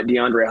don't want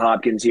DeAndre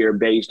Hopkins here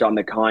based on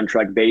the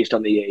contract, based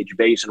on the age,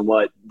 based on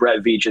what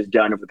Brett Veach has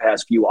done over the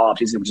past few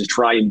offseasons, which is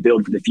try and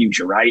build for the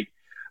future, right?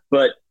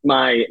 but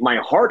my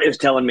heart is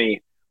telling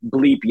me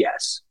bleep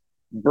yes.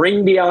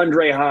 Bring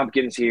DeAndre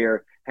Hopkins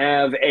here.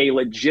 Have a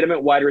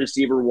legitimate wide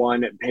receiver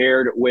one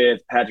paired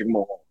with Patrick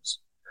Mahomes.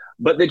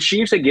 But the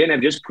Chiefs, again,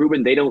 have just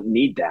proven they don't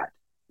need that.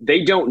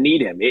 They don't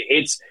need him.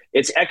 It's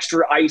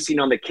extra icing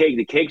on the cake.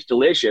 The cake's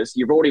delicious.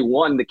 You've already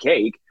won the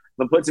cake,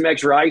 but put some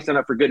extra ice on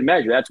it for good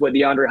measure. That's what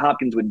DeAndre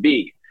Hopkins would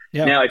be.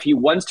 Yeah. Now, if he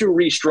wants to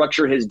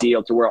restructure his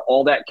deal to where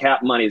all that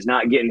cap money is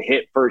not getting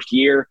hit first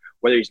year,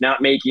 whether he's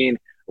not making,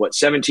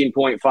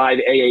 17.5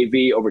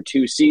 AAV over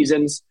 2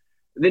 seasons,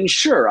 then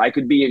sure, I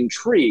could be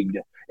intrigued.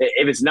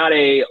 If it's not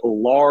a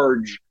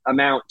large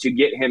amount to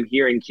get him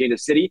here in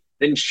Kansas City,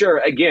 then sure,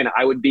 again,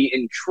 I would be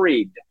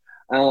intrigued.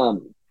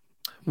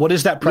 What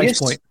is that price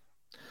point?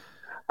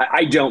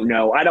 I don't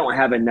know. I don't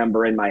have a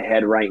number in my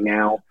head right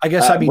now. I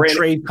guess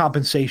trade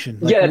compensation.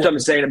 Like, that's what I'm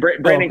saying.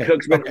 Brandon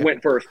Cooks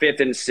went for a 5th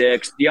and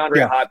 6th.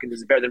 DeAndre Hopkins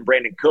is better than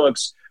Brandon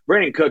Cooks.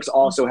 Brandon Cooks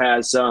also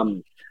has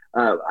some,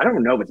 I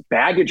don't know if it's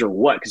baggage or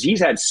what, because he's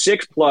had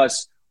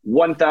 6+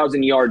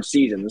 1,000-yard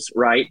seasons,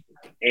 right?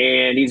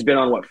 And he's been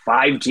on,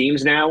 5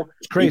 teams now?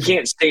 He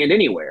can't stand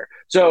anywhere.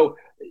 So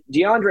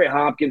DeAndre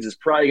Hopkins is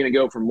probably going to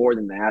go for more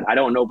than that. I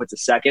don't know if it's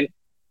a 2nd.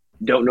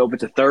 Don't know if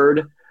it's a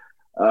 3rd.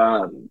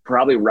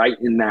 Probably right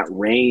in that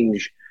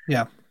range.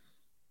 Yeah.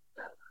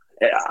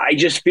 I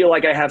just feel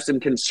like I have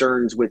some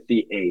concerns with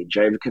the age.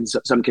 I have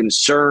some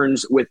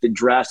concerns with the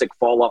drastic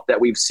fall-off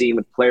that we've seen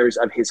with players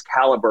of his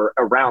caliber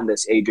around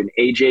this age, and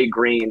A.J.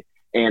 Green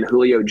and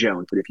Julio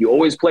Jones. But if you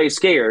always play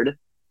scared,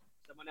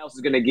 someone else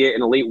is going to get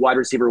an elite wide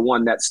receiver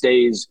one that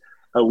stays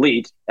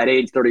elite at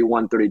age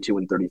 31, 32,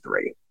 and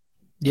 33.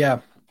 Yeah.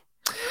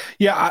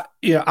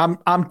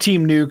 I'm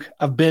Team Nuke.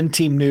 I've been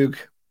Team Nuke.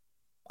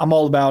 I'm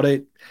all about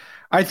it.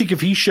 I think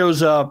if he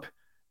shows up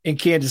in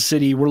Kansas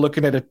City, we're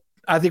looking at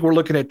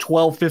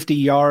 1,250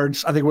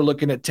 yards. I think we're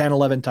looking at 10,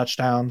 11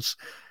 touchdowns.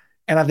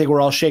 And I think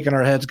we're all shaking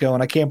our heads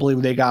going, I can't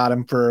believe they got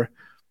him for,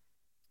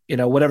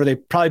 whatever they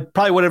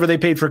probably whatever they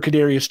paid for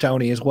Kadarius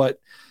Toney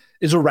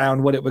is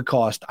around what it would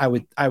cost. I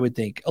would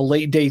think a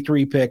late day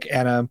 3 pick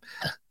and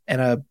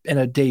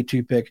a day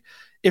 2 pick.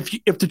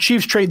 If the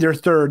Chiefs trade their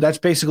 3rd, that's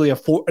basically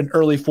an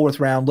early 4th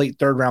round, late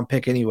 3rd round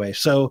pick anyway.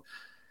 So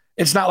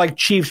it's not like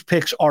Chiefs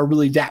picks are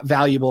really that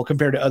valuable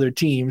compared to other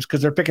teams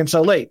because they're picking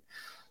so late.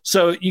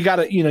 So you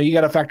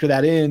gotta factor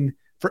that in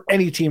for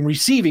any team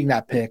receiving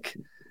that pick.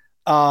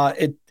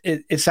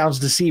 It sounds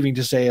deceiving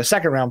to say a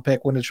 2nd round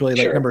pick when it's really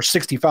like number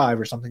 65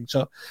 or something.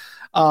 So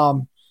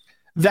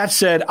that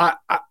said,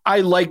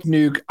 I like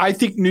Nuke. I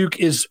think Nuke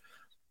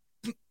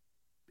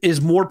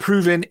is more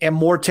proven and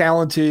more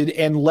talented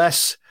and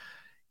less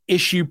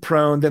issue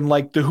prone than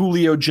like the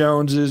Julio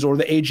Joneses or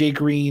the AJ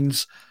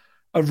Greens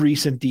of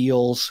recent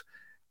deals.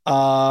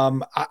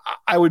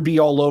 I would be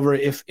all over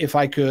it if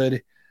I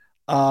could.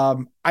 I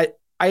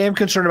am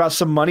concerned about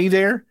some money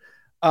there.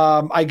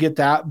 I get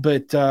that,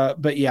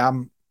 but yeah,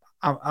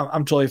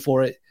 I'm totally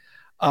for it.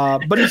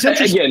 But it's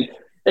interesting.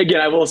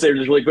 Again, I will say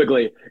just really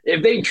quickly,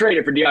 if they trade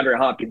it for DeAndre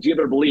Hopkins, you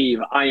better believe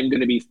I am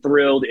going to be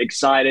thrilled,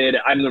 excited.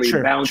 I'm going to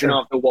be bouncing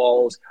off the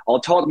walls. I'll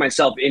talk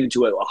myself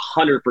into it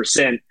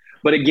 100%.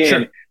 But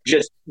again,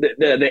 just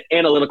the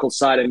analytical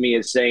side of me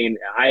is saying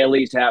I at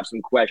least have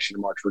some question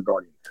marks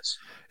regarding this.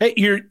 Hey,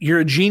 you're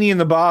a genie in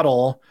the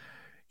bottle.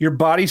 Your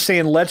body's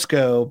saying let's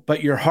go,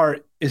 but your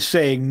heart is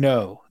saying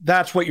no.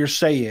 That's what you're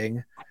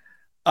saying.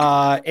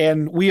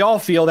 And we all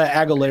feel that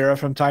Aguilera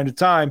from time to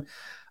time.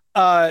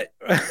 I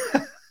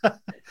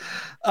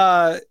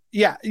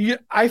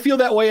feel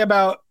that way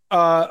about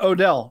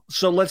Odell.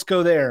 So let's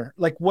go there.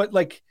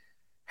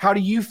 How do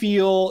you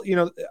feel,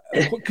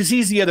 because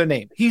he's the other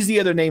name. He's the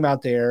other name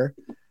out there.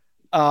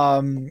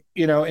 And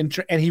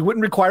he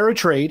wouldn't require a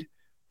trade,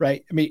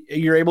 right? I mean,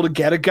 you're able to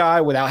get a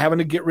guy without having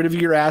to get rid of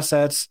your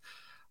assets.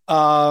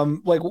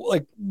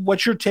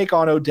 What's your take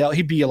on Odell?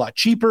 He'd be a lot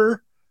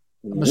cheaper,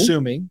 I'm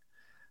assuming.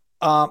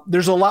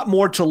 There's a lot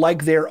more to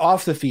like there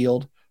off the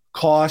field,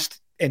 cost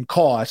in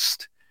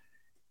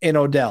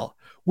Odell.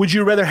 Would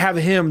you rather have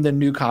him than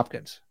Nuke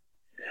Hopkins?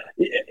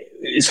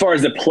 As far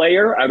as the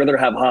player, I'd rather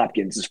have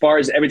Hopkins. As far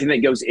as everything that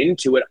goes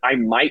into it, I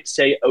might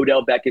say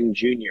Odell Beckham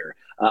Jr.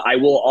 I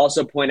will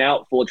also point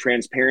out, full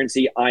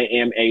transparency, I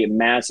am a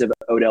massive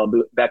Odell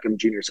Beckham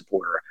Jr.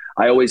 supporter.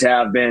 I always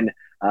have been.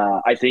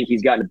 I think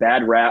he's gotten a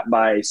bad rap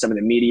by some of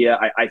the media.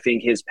 I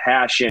think his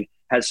passion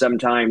has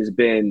sometimes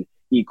been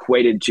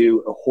equated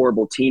to a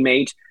horrible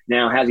teammate.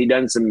 Now, has he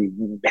done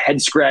some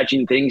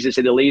head-scratching things, to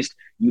say the least?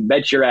 You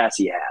bet your ass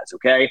he has,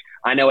 okay?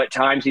 I know at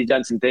times he's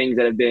done some things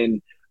that have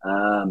been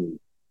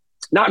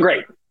not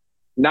great.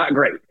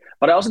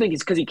 But I also think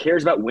it's because he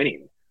cares about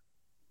winning.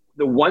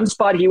 The one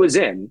spot he was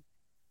in,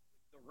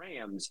 the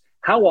Rams,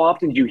 how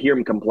often did you hear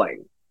him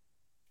complain?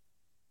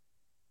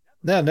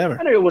 No, never.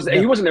 I know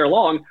he wasn't there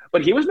long,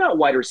 but he was not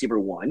wide receiver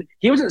one.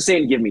 He wasn't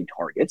saying, give me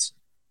targets.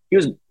 He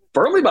was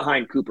firmly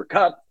behind Cooper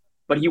Kupp,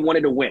 but he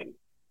wanted to win.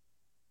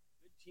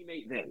 Good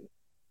teammate then.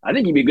 I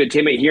think he'd be a good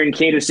teammate here in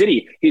Kansas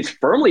City. He's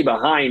firmly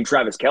behind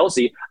Travis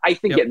Kelce. I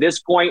think at this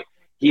point,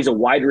 He's a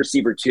wide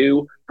receiver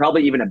 2,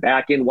 probably even a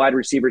back-end wide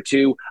receiver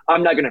 2.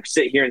 I'm not going to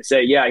sit here and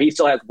say, yeah, he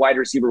still has wide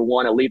receiver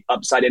 1 elite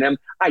upside in him.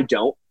 I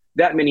don't.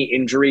 That many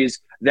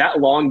injuries, that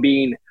long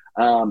being,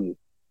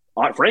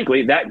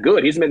 frankly, that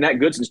good. He hasn't been that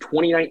good since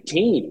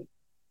 2019.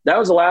 That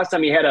was the last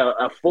time he had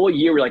a full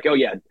year. We're like, oh,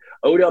 yeah,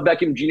 Odell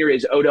Beckham Jr.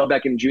 is Odell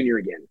Beckham Jr.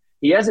 again.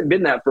 He hasn't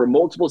been that for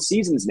multiple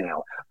seasons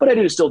now, but I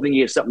do still think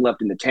he has something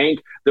left in the tank.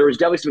 There was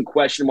definitely some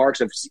question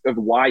marks of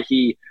why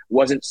he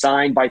wasn't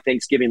signed by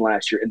Thanksgiving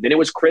last year. And then it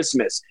was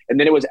Christmas. And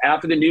then it was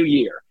after the new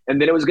year.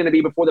 And then it was going to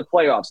be before the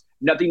playoffs.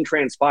 Nothing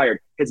transpired.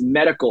 His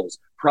medicals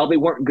probably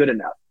weren't good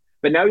enough.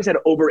 But now he's had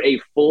over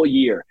a full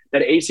year.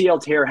 That ACL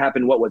tear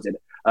happened, what was it?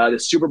 The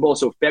Super Bowl,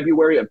 so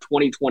February of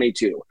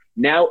 2022.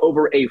 Now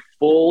over a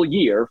full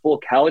year, full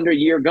calendar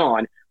year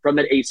gone from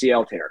that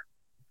ACL tear.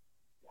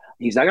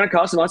 He's not going to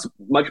cost him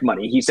much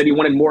money. He said he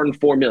wanted more than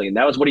 $4 million.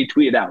 That was what he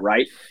tweeted out,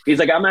 right? He's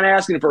like, I'm not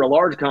asking for a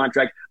large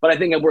contract, but I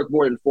think I'm worth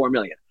more than $4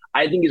 million.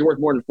 I think he's worth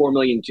more than $4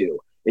 million too.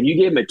 If you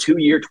gave him a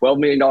 2-year, $12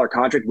 million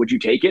contract, would you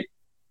take it?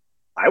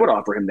 I would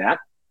offer him that.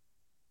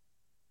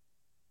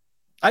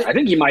 I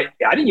think you might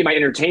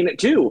entertain it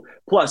too.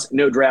 Plus,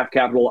 no draft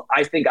capital.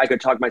 I think I could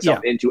talk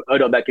myself into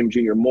Odell Beckham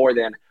Jr. more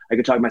than I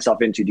could talk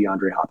myself into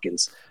DeAndre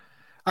Hopkins.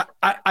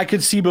 I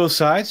could see both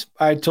sides.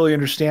 I totally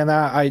understand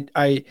that.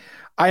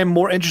 I am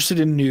more interested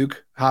in Nuke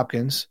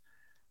Hopkins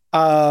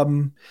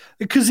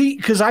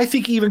because I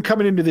think even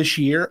coming into this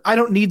year, I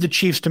don't need the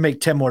Chiefs to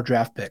make 10 more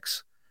draft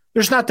picks.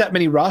 There's not that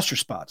many roster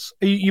spots.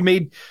 You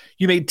made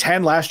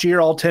 10 last year.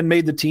 All 10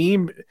 made the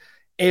team.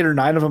 8 or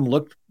 9 of them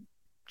looked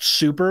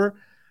super.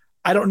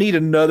 I don't need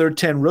another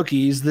 10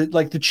 rookies.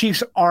 The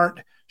Chiefs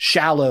aren't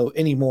shallow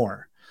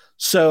anymore.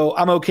 So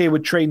I'm okay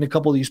with trading a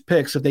couple of these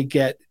picks if they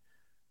get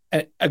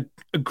a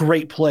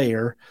great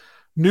player.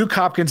 Nuke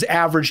Hopkins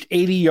averaged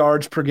 80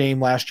 yards per game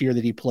last year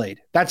that he played.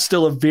 That's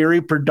still a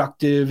very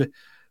productive,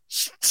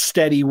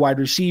 steady wide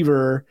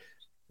receiver.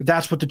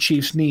 That's what the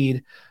Chiefs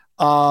need,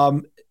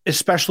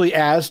 especially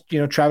as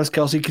Travis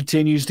Kelce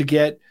continues to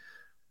get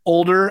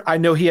older. I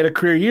know he had a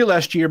career year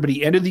last year, but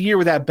he ended the year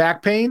with that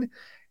back pain,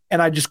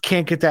 and I just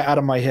can't get that out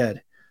of my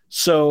head.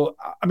 So,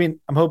 I mean,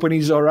 I'm hoping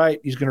he's all right.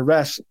 He's going to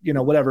rest,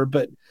 whatever.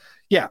 But,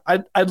 yeah,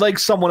 I'd like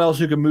someone else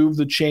who can move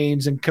the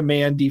chains and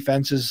command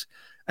defense's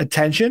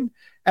attention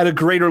at a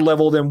greater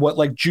level than what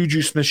like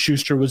Juju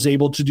Smith-Schuster was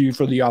able to do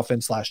for the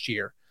offense last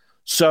year.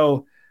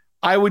 So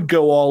I would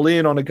go all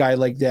in on a guy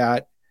like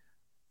that,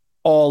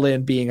 all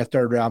in being a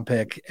 3rd-round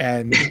pick.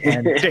 And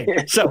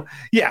so,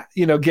 yeah,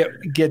 you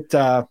get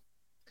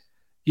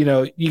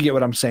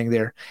what I'm saying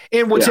there.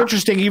 And what's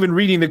interesting, even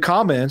reading the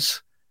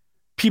comments,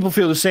 people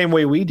feel the same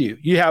way we do.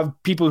 You have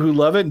people who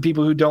love it and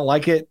people who don't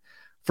like it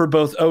for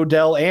both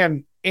Odell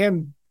and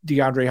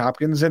DeAndre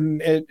Hopkins.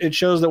 And it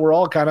shows that we're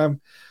all kind of,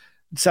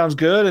 it sounds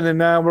good. And then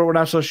we're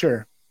not so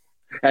sure.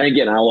 And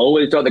again, I'll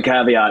always throw the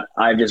caveat.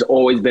 I've just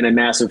always been a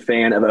massive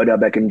fan of Odell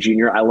Beckham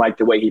Jr. I like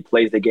the way he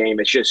plays the game.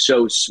 It's just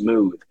so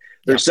smooth.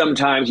 There's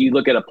sometimes you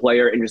look at a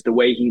player and just the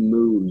way he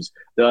moves.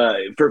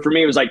 For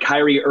me, it was like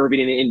Kyrie Irving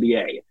in the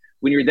NBA.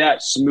 When you're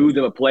that smooth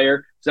of a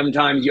player,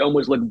 sometimes you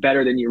almost look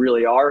better than you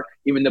really are.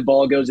 Even the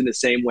ball goes in the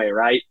same way,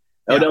 right?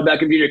 Yeah. Odell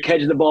Beckham Jr.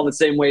 catches the ball the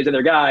same way as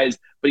other guys,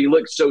 but he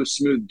looks so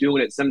smooth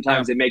doing it.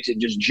 Sometimes it makes it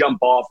just jump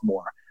off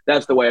more.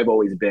 That's the way I've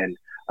always been.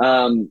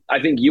 I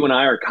think you and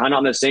I are kind of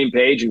on the same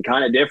page and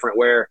kind of different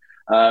where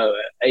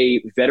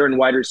a veteran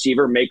wide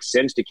receiver makes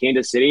sense to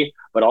Kansas City,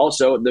 but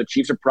also the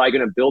Chiefs are probably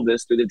going to build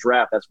this through the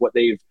draft. That's what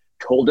they've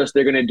told us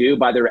they're going to do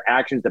by their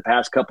actions the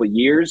past couple of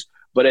years,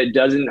 but it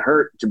doesn't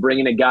hurt to bring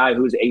in a guy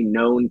who's a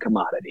known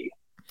commodity.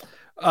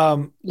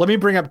 Let me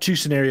bring up 2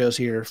 scenarios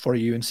here for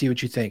you and see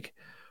what you think.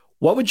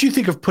 What would you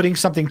think of putting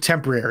something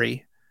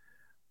temporary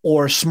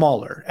or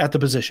smaller at the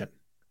position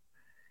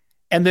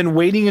and then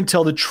waiting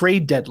until the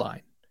trade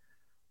deadline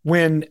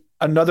when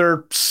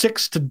another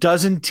 6 to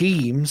dozen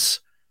teams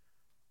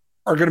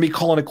are going to be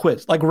calling it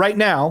quits? Like right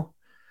now,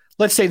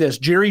 let's say this,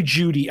 Jerry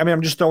Jeudy. I mean,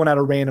 I'm just throwing out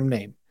a random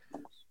name.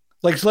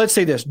 Like, let's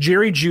say this,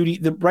 Jerry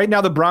Jeudy. Right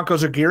now, the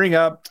Broncos are gearing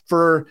up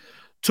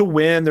to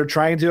win. They're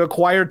trying to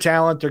acquire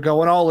talent. They're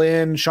going all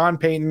in. Sean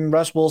Payton,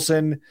 Russ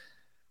Wilson,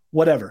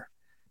 whatever.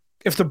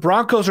 If the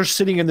Broncos are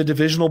sitting in the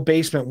divisional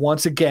basement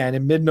once again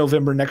in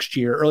mid-November next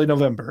year, early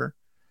November,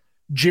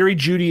 Jerry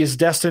Jeudy is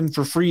destined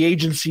for free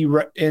agency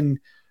in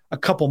a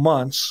couple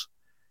months.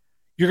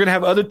 You're going to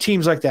have other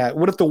teams like that.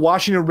 What if the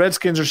Washington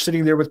Redskins are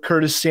sitting there with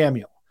Curtis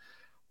Samuel?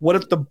 What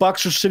if the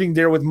Bucs are sitting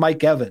there with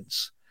Mike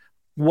Evans?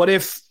 What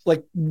if,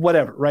 like,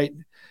 whatever, right?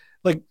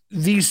 Like,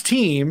 these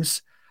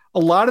teams, a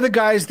lot of the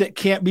guys that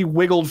can't be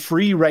wiggled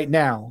free right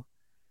now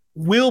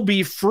will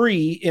be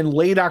free in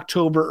late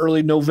October,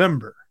 early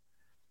November.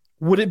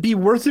 Would it be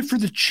worth it for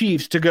the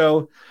Chiefs to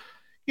go,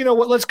 you know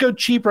what, let's go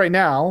cheap right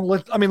now.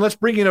 Let's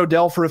bring in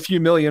Odell for a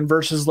few million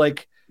versus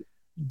like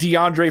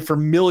DeAndre for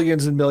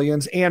millions and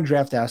millions and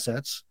draft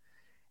assets.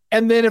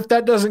 And then if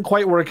that doesn't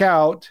quite work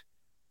out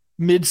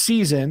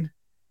mid-season,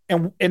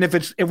 and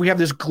if we have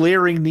this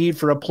glaring need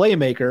for a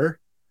playmaker,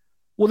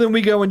 well, then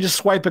we go and just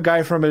swipe a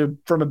guy from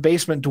a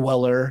basement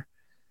dweller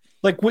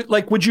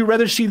Would you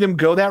rather see them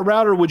go that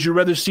route, or would you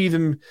rather see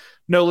them,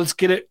 no, let's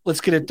get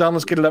it done,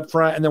 let's get it up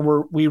front, and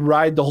then we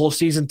ride the whole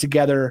season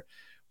together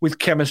with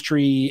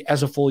chemistry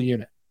as a full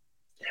unit?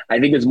 I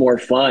think it's more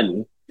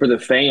fun for the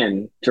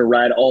fan to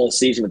ride all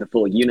season with a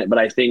full unit, but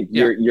I think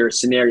your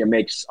scenario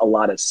makes a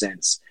lot of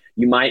sense.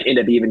 You might end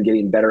up even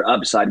getting better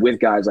upside with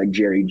guys like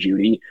Jerry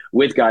Jeudy,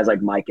 with guys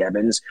like Mike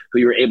Evans, who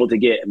you're able to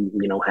get,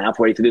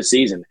 halfway through the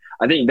season.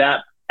 I think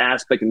that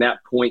aspect and that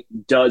point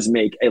does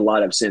make a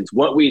lot of sense.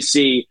 What we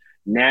see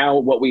now,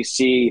 what we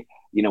see,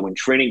 when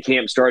training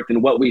camp starts,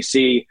 and what we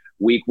see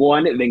week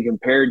one, then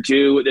compared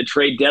to the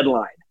trade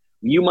deadline,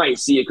 you might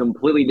see a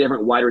completely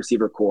different wide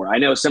receiver core. I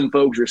know some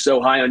folks are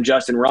so high on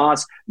Justin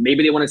Ross.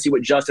 Maybe they want to see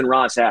what Justin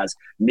Ross has.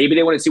 Maybe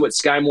they want to see what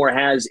Sky Moore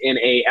has in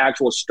a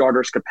actual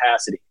starter's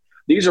capacity.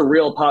 These are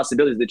real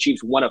possibilities the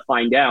Chiefs want to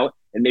find out.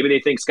 And maybe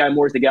they think Sky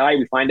Moore's the guy.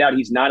 We find out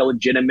he's not a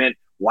legitimate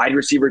wide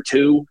receiver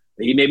 2.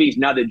 Maybe he's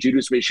not the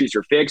Juju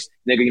Smith-Schuster fix.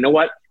 And they go, you know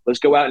what? Let's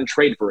go out and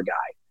trade for a guy.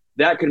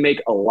 That could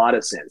make a lot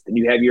of sense. Then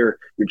you have your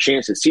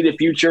chance to see the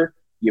future.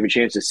 You have a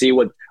chance to see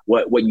what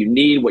you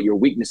need, what your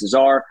weaknesses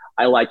are.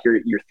 I like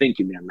your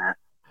thinking there, Matt.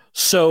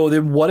 So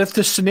then what if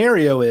the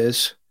scenario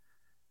is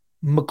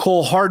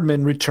Mecole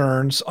Hardman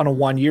returns on a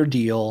 1-year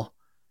deal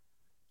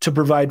to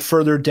provide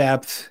further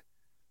depth,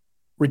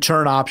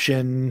 return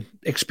option,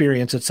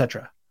 experience,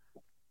 etc.?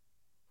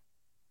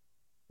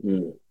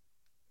 That's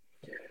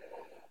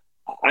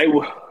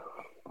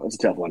a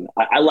tough one.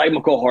 I like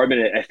Mecole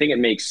Hardman. I think it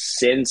makes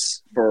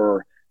sense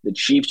for the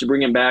Chiefs to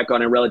bring him back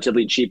on a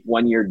relatively cheap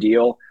 1-year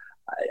deal.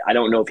 I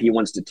don't know if he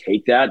wants to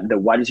take that. The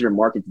wide receiver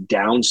market's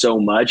down so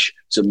much,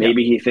 so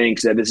maybe he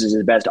thinks that this is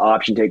his best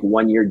option, take a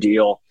 1-year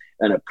deal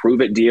and a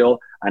prove-it deal.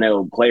 I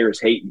know players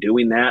hate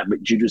doing that,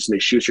 but Juju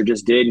Smith-Schuster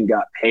just did and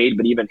got paid,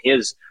 but even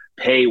his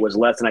pay was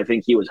less than I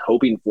think he was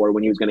hoping for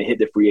when he was going to hit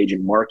the free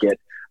agent market.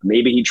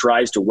 Maybe he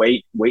tries to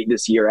wait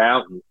this year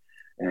out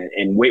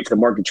and wait for the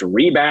market to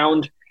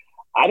rebound.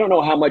 I don't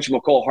know how much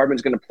Mecole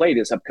Hardman's going to play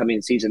this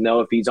upcoming season, though,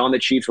 if he's on the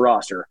Chiefs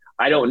roster.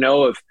 I don't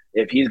know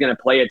if he's going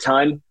to play a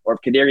ton or if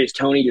Kadarius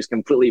Toney just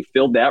completely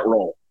filled that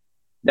role.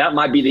 That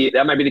might be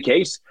the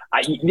case.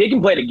 They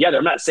can play together.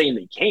 I'm not saying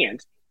they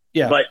can't,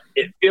 but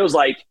it feels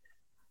like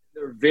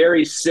they're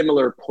very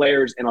similar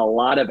players in a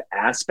lot of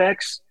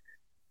aspects.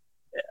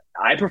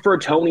 I prefer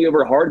Toney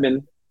over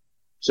Hardman.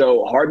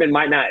 So Hardman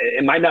might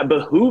not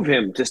behoove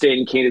him to stay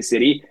in Kansas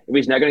City if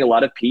he's not getting a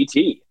lot of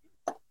PT.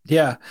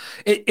 Yeah,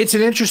 it's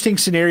an interesting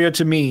scenario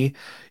to me.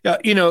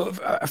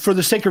 For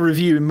the sake of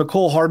review,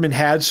 Mecole Hardman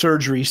had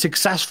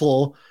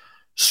successful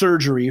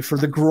surgery for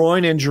the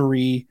groin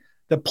injury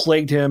that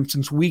plagued him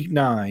since week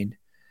 9.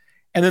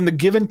 And then the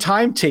given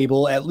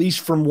timetable, at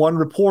least from one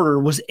reporter,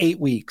 was 8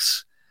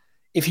 weeks.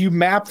 If you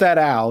map that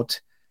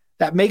out,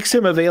 that makes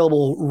him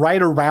available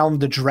right around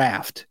the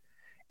draft.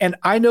 And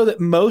I know that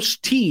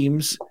most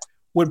teams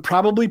would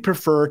probably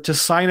prefer to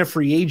sign a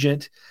free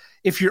agent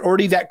if you're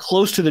already that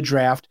close to the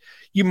draft.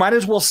 You might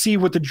as well see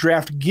what the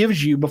draft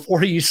gives you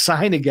before you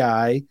sign a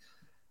guy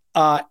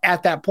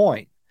at that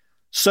point.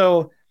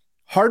 So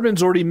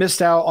Hardman's already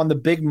missed out on the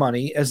big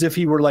money as if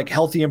he were like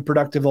healthy and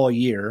productive all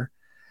year.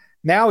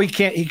 Now he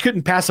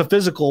couldn't pass a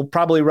physical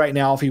probably right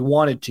now if he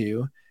wanted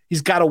to.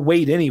 He's got to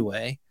wait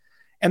anyway.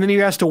 And then he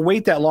has to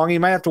wait that long. He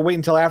might have to wait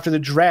until after the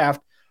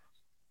draft.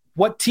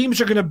 What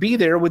teams are going to be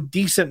there with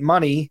decent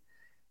money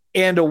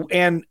and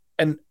a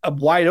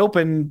wide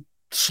open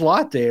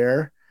slot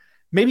there?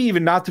 Maybe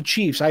even not the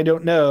Chiefs. I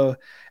don't know.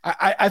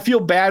 I feel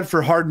bad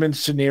for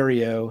Hardman's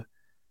scenario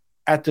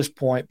at this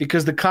point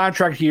because the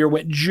contract here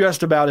went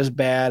just about as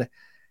bad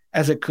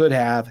as it could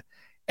have.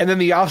 And then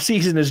the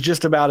offseason is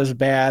just about as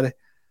bad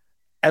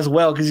as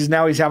well because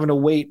he's having to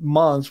wait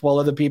months while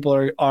other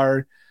people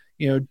are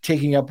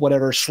taking up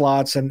whatever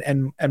slots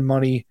and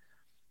money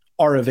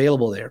are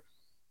available there.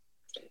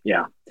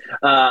 Yeah.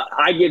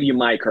 I give you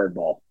my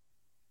curveball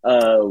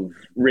of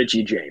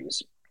Richie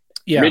James.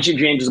 Yeah. Richie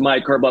James is my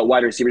curveball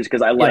wide receivers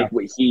because I like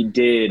what he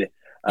did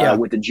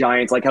with the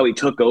Giants, like how he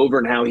took over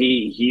and how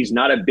he's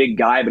not a big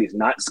guy, but he's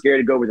not scared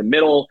to go over the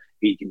middle.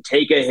 He can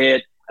take a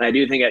hit. And I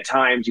do think at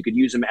times you could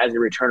use him as a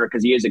returner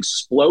because he is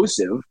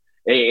explosive.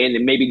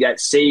 And maybe that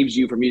saves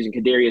you from using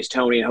Kadarius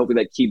Toney and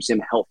hopefully that keeps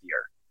him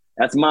healthier.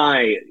 That's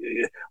my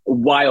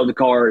wild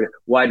card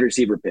wide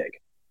receiver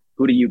pick.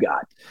 Who do you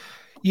got?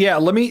 Yeah,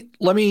 let me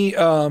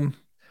I'm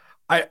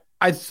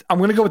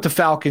going to go with the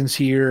Falcons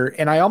here,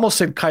 and I almost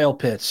said Kyle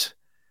Pitts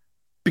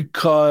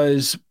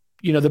because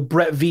the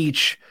Brett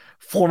Veach,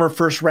 former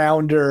first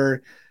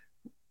rounder,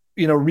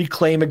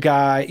 reclaim a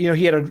guy.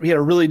 He had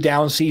a really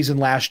down season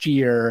last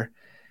year,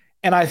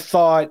 and I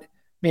thought,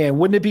 man,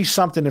 wouldn't it be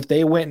something if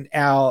they went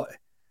out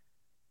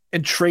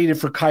and traded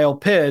for Kyle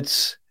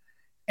Pitts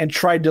and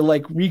tried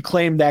to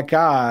reclaim that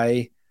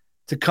guy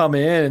to come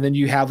in, and then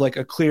you have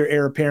a clear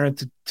heir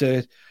apparent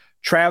to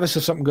Travis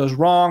if something goes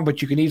wrong,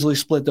 but you can easily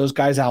split those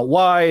guys out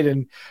wide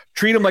and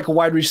treat them like a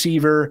wide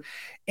receiver.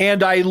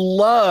 And I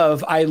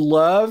love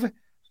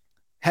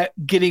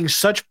getting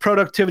such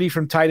productivity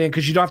from tight end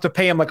because you don't have to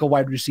pay him like a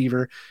wide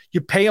receiver.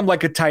 You pay him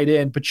like a tight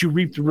end, but you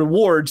reap the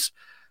rewards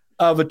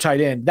of a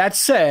tight end. That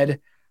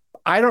said,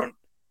 I don't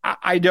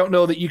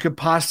know that you could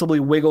possibly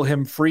wiggle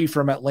him free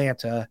from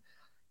Atlanta,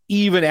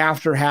 even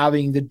after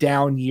having the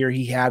down year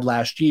he had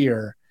last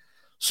year.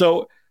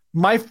 So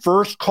my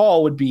first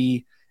call would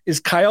be, is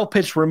Kyle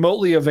Pitts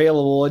remotely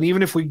available? And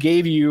even if we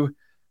gave you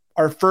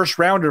our first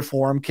rounder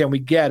for him, can we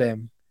get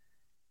him?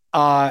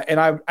 And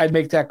I'd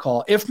make that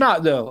call. If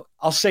not, though,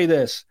 I'll say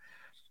this.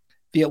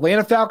 The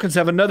Atlanta Falcons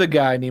have another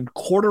guy named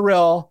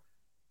Cordarrelle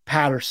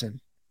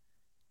Patterson.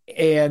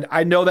 And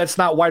I know that's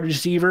not wide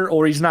receiver,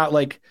 or he's not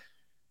like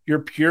your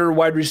pure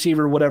wide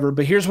receiver, whatever.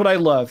 But here's what I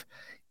love.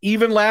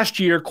 Even last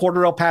year,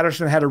 Cordarrelle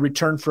Patterson had a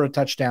return for a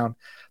touchdown.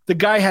 The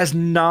guy has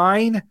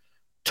 9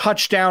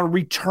 touchdown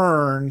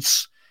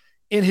returns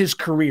in his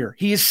career.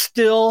 He is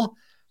still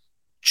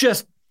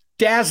just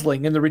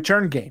dazzling in the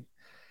return game.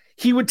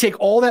 He would take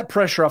all that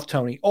pressure off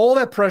Tony, all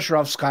that pressure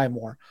off Sky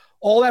Moore,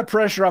 all that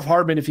pressure off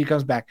Hardman if he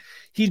comes back.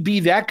 He'd be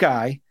that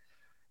guy.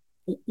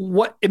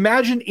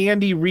 Imagine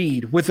Andy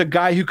Reid with a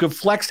guy who could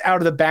flex out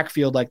of the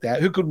backfield like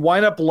that, who could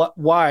wind up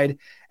wide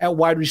at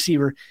wide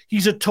receiver.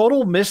 He's a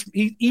total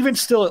even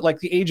still at like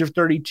the age of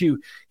 32,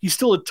 he's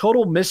still a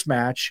total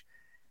mismatch.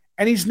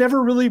 And he's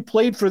never really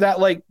played for that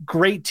like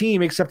great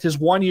team except his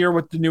 1 year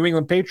with the New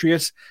England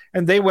Patriots,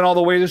 and they went all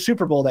the way to the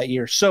Super Bowl that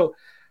year. So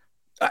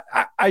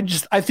I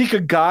think a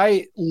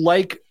guy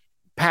like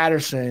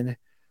Patterson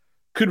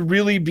could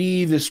really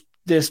be this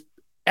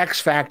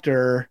X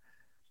factor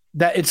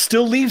that it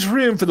still leaves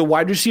room for the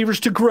wide receivers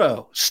to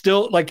grow.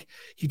 Still, like,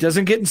 he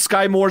doesn't get in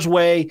Sky Moore's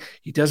way.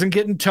 He doesn't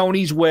get in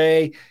Tony's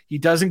way. He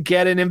doesn't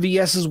get in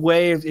MVS's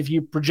way if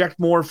you project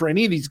more for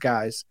any of these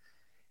guys.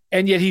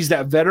 And yet he's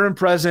that veteran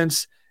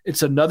presence.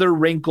 It's another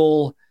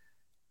wrinkle.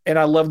 And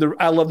I love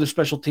the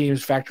special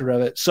teams factor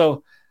of it.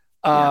 So,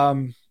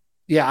 I'm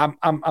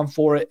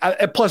for it.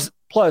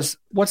 Plus,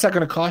 what's that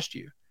going to cost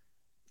you?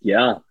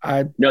 Yeah,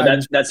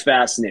 that's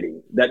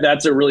fascinating.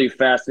 That's a really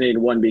fascinating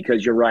one,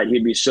 because you're right.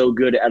 He'd be so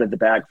good out of the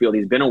backfield.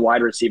 He's been a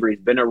wide receiver. He's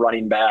been a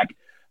running back.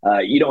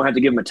 You don't have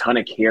to give him a ton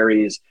of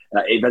carries.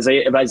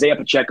 If Isaiah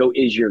Pacheco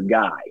is your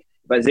guy,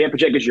 if Isaiah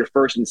Pacheco is your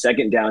first and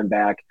second down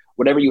back,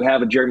 whatever you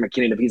have with Jerry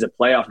McKinnon, if he's a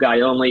playoff guy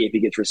only, if he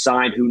gets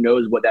resigned, who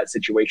knows what that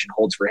situation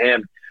holds for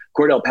him.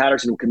 Cordarrelle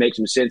Patterson could make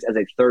some sense as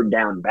a third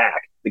down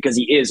back because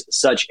he is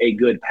such a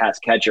good pass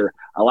catcher.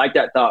 I like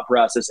that thought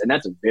process, and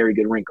that's a very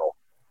good wrinkle.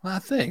 Well,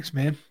 thanks,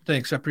 man.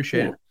 Thanks. I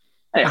appreciate it.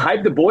 Hey,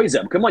 hype the boys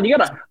up. Come on. You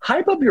got to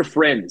hype up your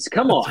friends.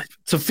 Come on.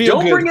 It's a feel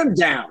Don't good. bring them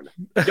down.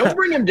 Don't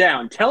bring them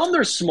down. Tell them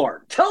they're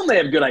smart. Tell them they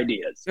have good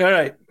ideas. All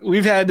right.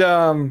 We've had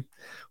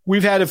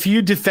a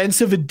few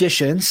defensive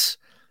additions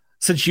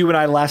since you and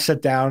I last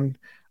sat down.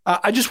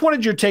 I just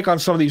wanted your take on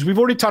some of these. We've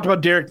already talked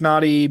about Derek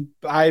Nottie.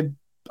 I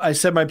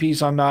said my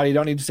piece on Nottie.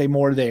 Don't need to say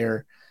more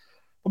there.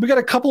 But we got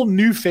a couple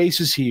new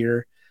faces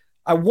here.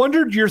 I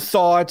wondered your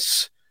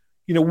thoughts.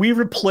 You know, we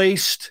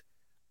replaced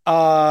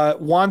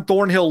Juan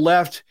Thornhill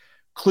left,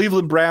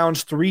 Cleveland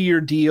Browns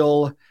 3-year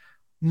deal.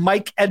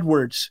 Mike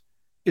Edwards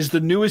is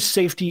the newest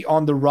safety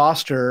on the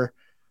roster.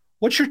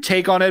 What's your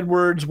take on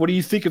Edwards? What do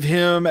you think of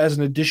him as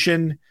an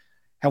addition?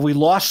 Have we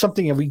lost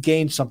something? Have we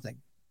gained something?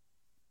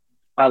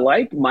 I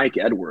like Mike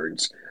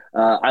Edwards.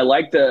 I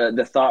like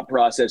the thought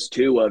process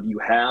too of you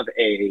have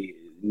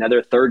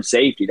another third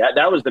safety.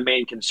 That was the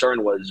main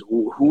concern, was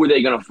who are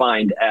they going to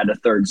find at a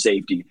third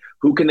safety?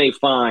 Who can they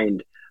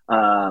find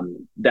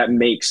that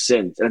makes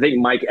sense? And I think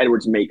Mike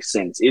Edwards makes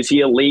sense. Is he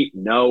elite?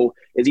 No.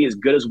 Is he as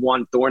good as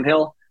Juan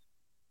Thornhill?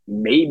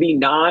 Maybe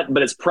not,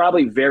 but it's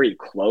probably very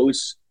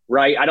close,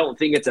 right? I don't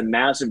think it's a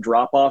massive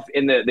drop-off.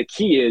 And the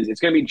key is it's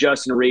going to be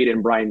Justin Reed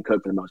and Brian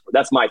Cook for the most part.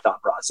 That's my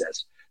thought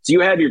process. So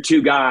you have your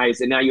two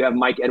guys, and now you have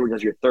Mike Edwards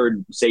as your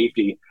third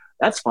safety.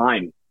 That's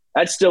fine.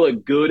 That's still a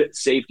good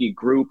safety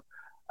group.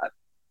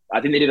 I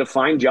think they did a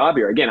fine job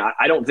here. Again,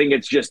 I don't think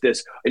it's just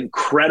this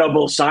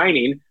incredible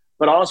signing,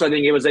 but also I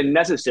think it was a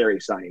necessary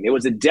signing. It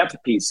was a depth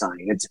piece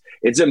signing.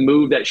 It's a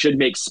move that should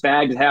make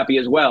Spags happy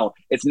as well.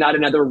 It's not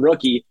another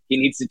rookie he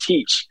needs to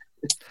teach.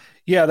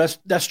 Yeah,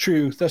 that's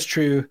true. That's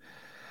true.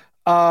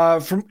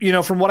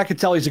 From what I could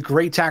tell, he's a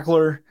great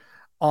tackler.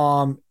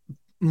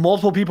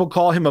 Multiple people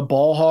call him a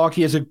ball hawk.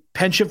 He has a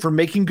penchant for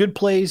making good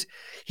plays.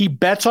 He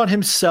bets on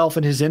himself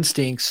and his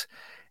instincts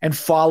and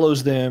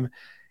follows them.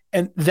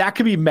 And that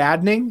could be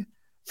maddening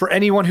for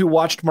anyone who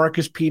watched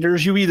Marcus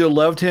Peters. You either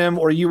loved him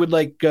or you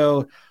would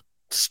go,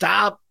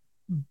 stop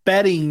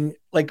betting,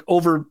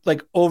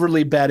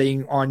 overly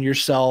betting on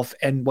yourself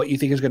and what you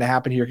think is going to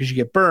happen here, because you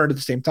get burned at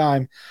the same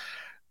time.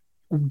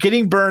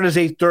 Getting burned as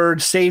a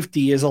third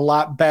safety is a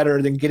lot better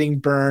than getting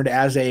burned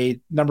as a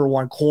number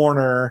one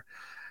corner.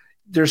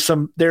 There's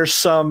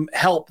some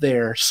help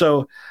there.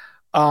 So,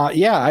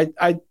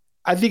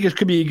 I think it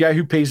could be a guy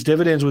who pays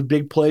dividends with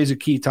big plays at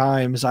key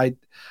times.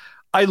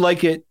 I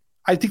like it.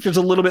 I think there's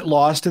a little bit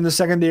lost in the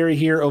secondary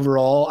here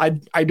overall.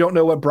 I don't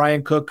know what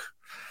Brian Cook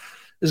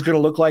is going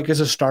to look like as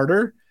a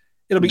starter.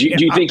 It'll be.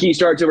 Do you think he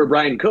starts over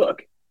Brian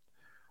Cook?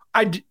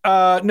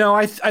 No,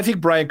 I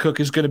think Brian Cook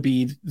is going to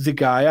be the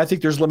guy. I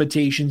think there's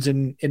limitations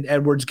in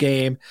Edwards'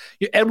 game.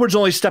 Edwards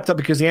only stepped up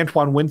because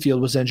Antoine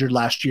Winfield was injured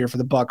last year for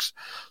the Bucks,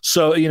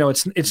 so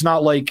it's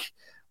not like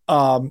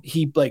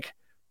he like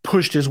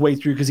pushed his way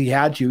through because he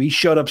had to. He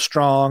showed up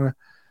strong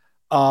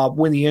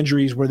when the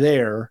injuries were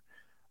there.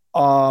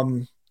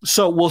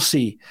 So we'll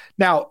see.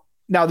 Now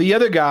the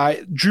other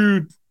guy,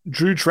 Drew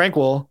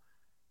Tranquill,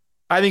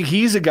 I think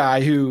he's a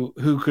guy who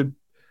could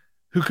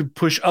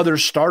push other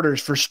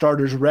starters for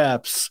starters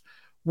reps.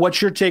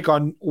 What's your take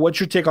on the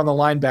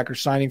linebacker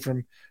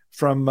signing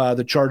from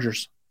the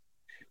Chargers?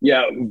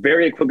 Yeah,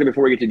 very quickly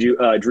before we get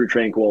to Drew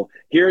Tranquill,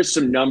 here's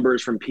some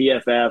numbers from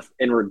PFF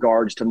in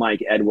regards to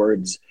Mike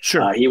Edwards.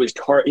 Sure. He was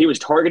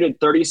targeted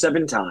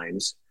 37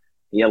 times.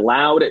 He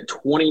allowed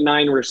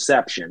 29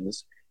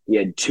 receptions. He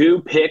had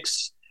 2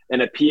 picks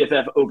and a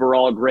PFF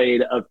overall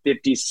grade of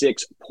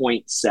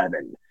 56.7.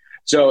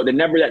 So the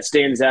number that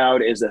stands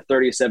out is the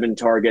 37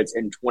 targets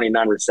and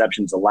 29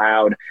 receptions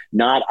allowed.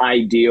 Not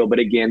ideal, but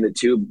again, the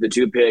two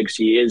picks,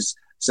 he is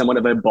somewhat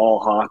of a ball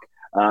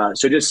hawk.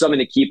 So just something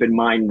to keep in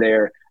mind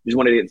there. Just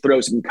wanted to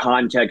throw some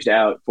context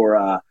out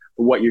for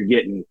what you're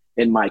getting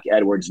in Mike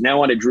Edwards.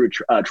 Now on to Drew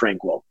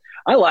Tranquill.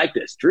 I like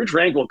this. Drew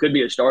Tranquill could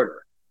be a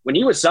starter. When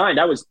he was signed,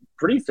 I was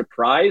pretty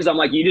surprised. I'm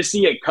like, you just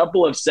see a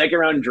couple of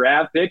second-round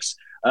draft picks,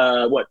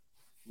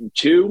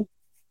 2?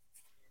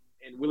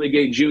 And Willie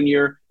Gay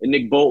Jr. and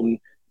Nick Bolton.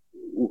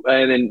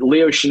 And then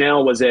Leo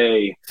Chenal was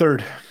a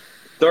third.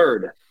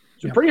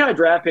 So pretty high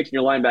draft picks in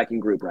your linebacking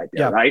group right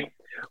there, right?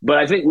 But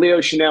I think Leo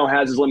Chenal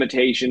has his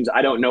limitations.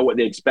 I don't know what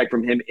they expect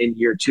from him in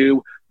year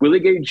 2. Willie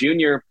Gay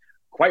Jr.,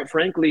 quite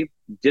frankly,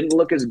 didn't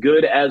look as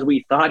good as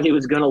we thought he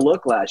was going to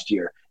look last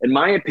year. In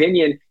my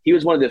opinion, he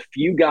was one of the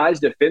few guys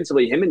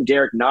defensively, him and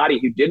Derek Nottie,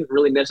 who didn't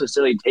really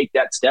necessarily take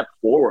that step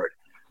forward.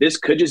 This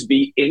could just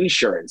be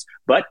insurance.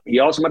 But he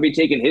also might be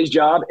taking his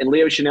job and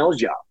Leo Chenal's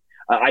job.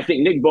 I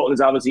think Nick Bolton is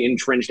obviously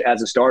entrenched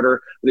as a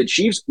starter. The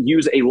Chiefs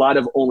use a lot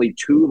of only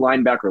 2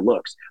 linebacker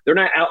looks. They're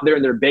not out there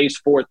in their base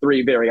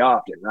 4-3 very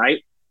often,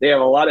 right? They have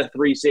a lot of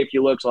 3 safety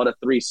looks, a lot of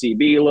 3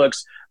 CB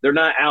looks. They're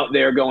not out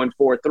there going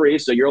 4-3,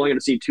 so you're only going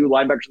to see 2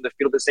 linebackers in the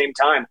field at the same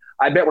time.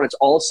 I bet when it's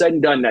all said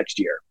and done next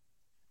year,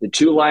 the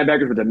 2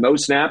 linebackers with the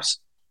most snaps,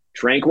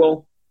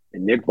 Tranquill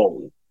and Nick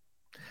Bolton.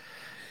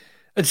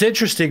 It's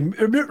interesting.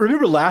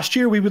 Remember last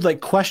year we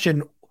would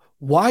question,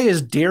 why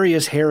is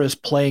Darius Harris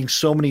playing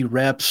so many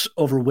reps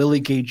over Willie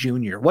Gay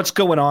Jr.? What's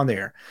going on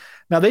there?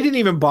 Now, they didn't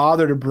even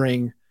bother to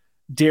bring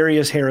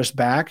Darius Harris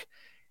back,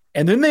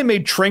 and then they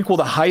made Tranquill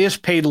the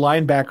highest paid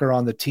linebacker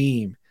on the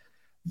team.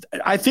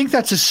 I think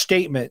that's a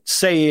statement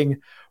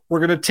saying we're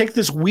going to take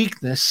this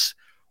weakness,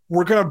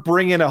 we're going to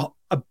bring in a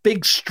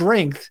big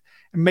strength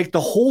and make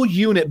the whole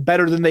unit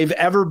better than they've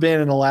ever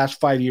been in the last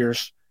 5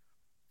 years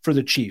for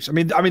the Chiefs. I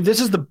mean,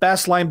 this is the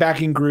best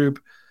linebacking group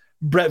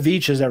Brett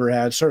Veach has ever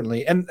had,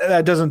 certainly, and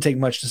that doesn't take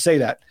much to say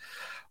that.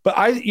 But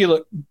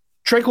Tranquill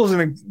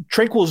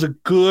is a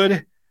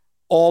good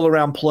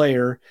all-around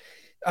player.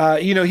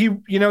 He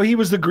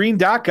was the green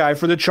dot guy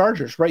for the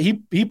Chargers, right?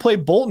 He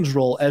played Bolton's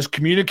role as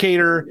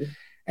communicator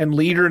and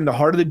leader in the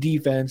heart of the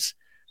defense.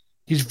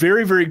 He's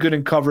very, very good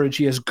in coverage.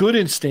 He has good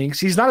instincts.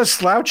 He's not a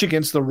slouch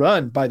against the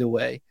run, by the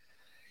way.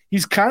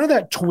 He's kind of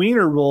that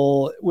tweener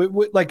role.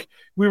 Like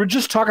we were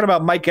just talking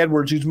about Mike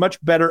Edwards, who's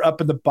much better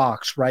up in the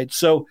box, right?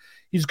 So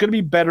he's going to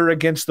be better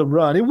against the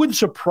run. It wouldn't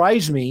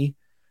surprise me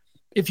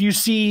if you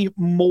see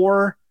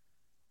more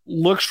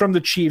looks from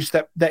the Chiefs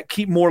that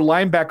keep more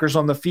linebackers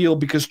on the field,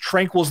 because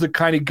Tranquill's the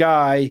kind of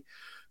guy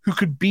who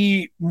could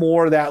be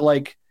more that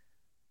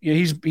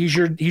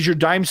he's your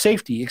dime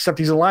safety, except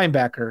he's a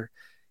linebacker.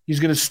 He's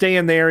going to stay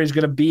in there. He's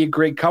going to be a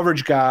great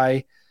coverage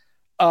guy.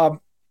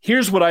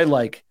 Here's what I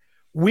like.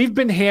 We've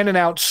been handing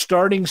out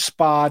starting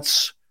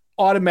spots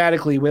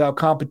automatically without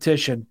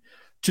competition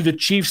to the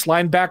Chiefs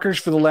linebackers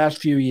for the last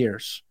few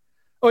years.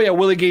 Oh yeah,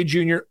 Willie Gay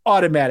Jr.,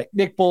 automatic.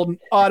 Nick Bolton,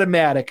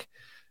 automatic.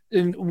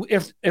 And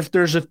if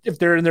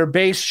they're in their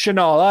base,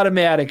 Chenal,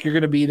 automatic. You're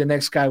going to be the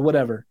next guy,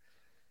 whatever.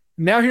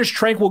 Now here's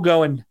Tranquill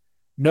going,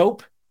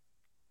 nope.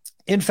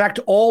 In fact,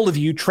 all of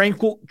you,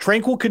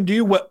 Tranquill can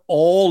do what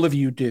all of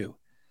you do.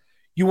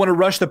 You want to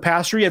rush the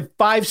passer? He had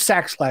 5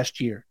 sacks last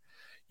year.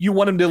 You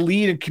want him to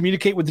lead and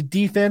communicate with the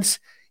defense?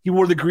 He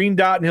wore the green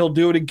dot, and he'll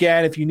do it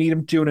again if you need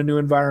him to in a new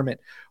environment.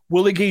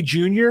 Willie Gay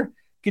Jr.,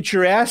 get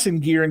your ass in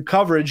gear and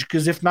coverage,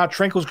 because if not,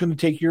 Tranquill's going to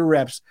take your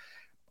reps.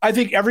 I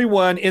think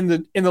everyone in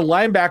the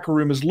linebacker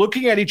room is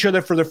looking at each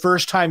other for the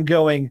first time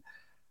going,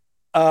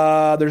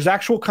 there's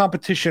actual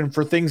competition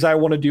for things I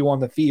want to do on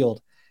the field.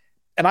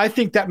 And I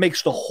think that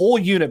makes the whole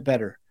unit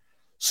better.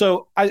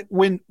 So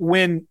when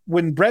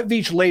Brett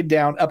Veach laid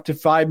down up to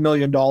 $5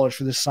 million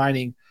for this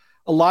signing,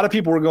 a lot of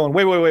people were going,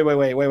 wait. We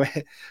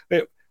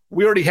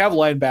already have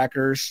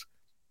linebackers.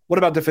 What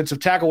about defensive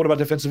tackle? What about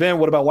defensive end?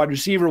 What about wide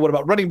receiver? What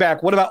about running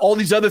back? What about all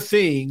these other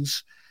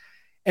things?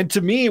 And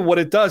to me, what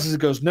it does is it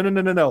goes, no.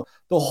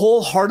 The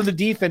whole heart of the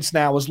defense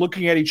now is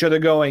looking at each other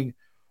going,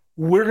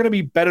 we're going to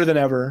be better than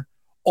ever.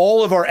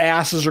 All of our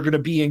asses are going to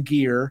be in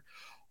gear.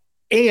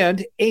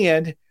 And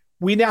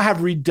we now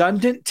have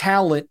redundant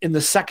talent in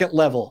the second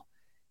level.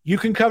 You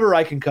can cover,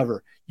 I can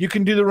cover. You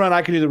can do the run,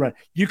 I can do the run.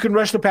 You can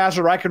rush the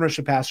passer, I can rush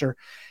the passer.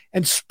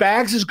 And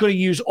Spags is going to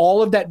use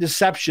all of that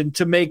deception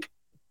to make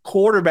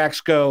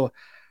quarterbacks go,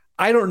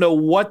 I don't know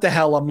what the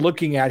hell I'm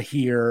looking at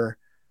here.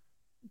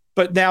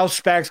 But now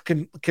Spags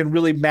can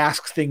really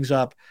mask things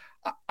up.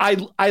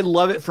 I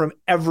love it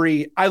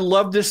I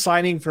love this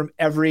signing from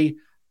every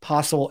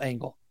possible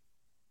angle.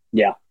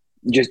 Yeah.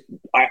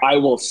 I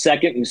will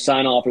second and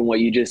sign off on what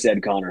you just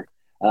said, Connor.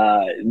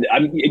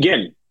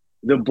 Again,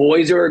 the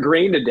boys are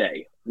agreeing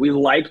today. We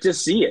like to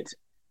see it.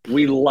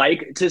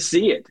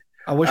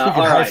 I wish we could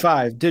high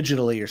five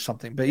digitally or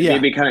something, but yeah.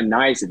 It'd be kind of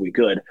nice if we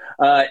could.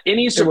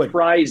 Any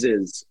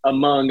surprises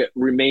among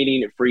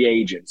remaining free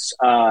agents?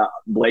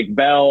 Blake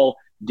Bell,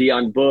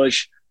 Deion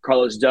Bush,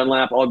 Carlos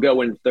Dunlap, I'll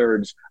go in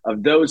thirds.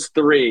 Of those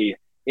three,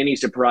 any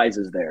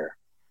surprises there?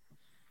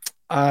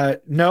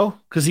 No,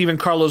 because even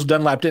Carlos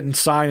Dunlap didn't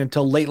sign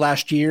until late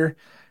last year,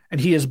 and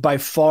he is by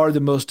far the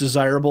most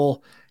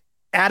desirable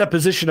at a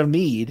position of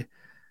need.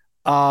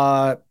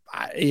 I'm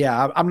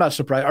not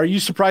surprised. Are you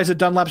surprised that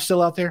Dunlap's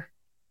still out there?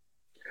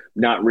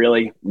 Not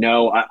really.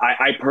 No,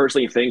 I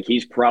personally think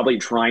he's probably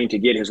trying to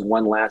get his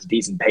one last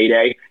decent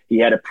payday. He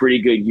had a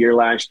pretty good year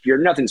last year.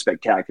 Nothing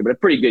spectacular, but a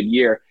pretty good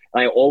year.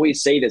 And I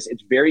always say this,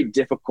 it's very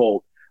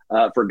difficult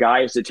for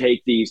guys to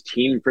take these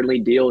team-friendly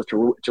deals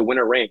to win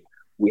a ring.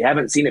 We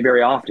haven't seen it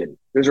very often.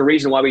 There's a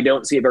reason why we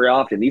don't see it very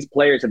often. These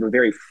players have a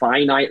very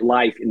finite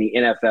life in the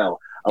NFL.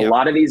 A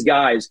lot of these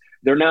guys,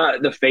 they're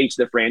not the face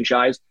of the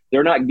franchise.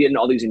 They're not getting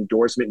all these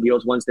endorsement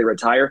deals once they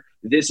retire.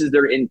 This is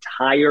their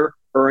entire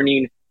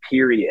earning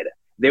period.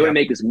 They would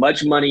make as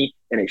much money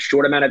in a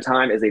short amount of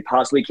time as they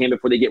possibly can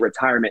before they get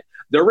retirement.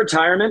 Their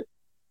retirement,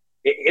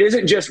 it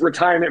isn't just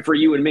retirement for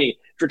you and me.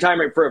 It's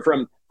retirement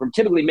from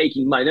typically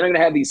making money. They're not going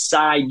to have these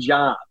side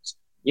jobs.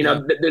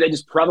 They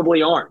just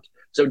probably aren't.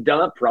 So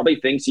Dunlap probably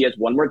thinks he has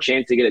one more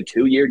chance to get a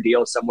 2-year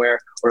deal somewhere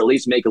or at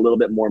least make a little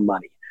bit more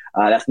money.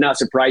 That's not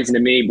surprising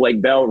to me.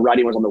 Blake Bell,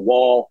 writing was on the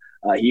wall.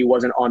 He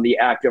wasn't on the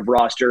active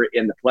roster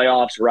in the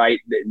playoffs, right?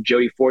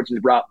 Jody Fortson's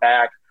brought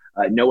back.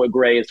 Noah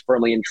Gray is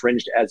firmly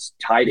entrenched as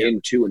tied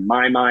into, in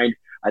my mind.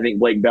 I think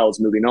Blake Bell is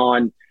moving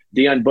on.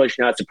 Deion Bush,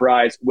 not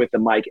surprised with the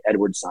Mike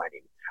Edwards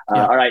signing.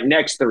 All right,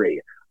 next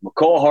three.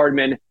 McCole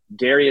Hardman,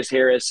 Darius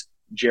Harris,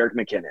 Jerick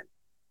McKinnon.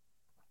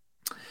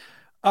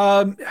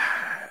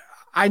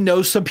 I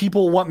know some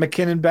people want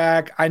McKinnon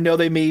back. I know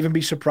they may even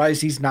be surprised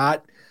he's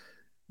not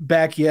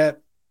back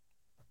yet.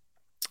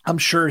 I'm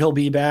sure he'll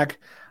be back.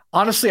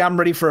 Honestly, I'm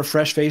ready for a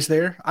fresh face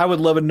there. I would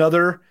love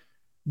another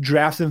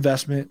draft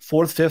investment,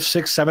 4th,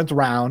 5th, 6th, 7th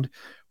round.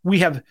 We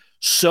have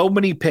so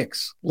many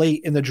picks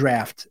late in the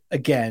draft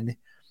again.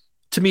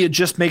 To me, it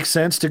just makes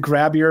sense to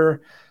grab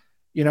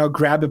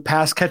a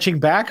pass catching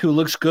back who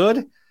looks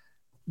good,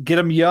 get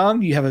him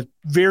young. You have a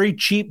very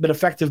cheap but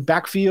effective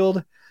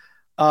backfield.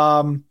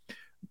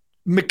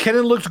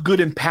 McKinnon looks good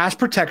in pass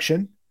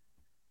protection,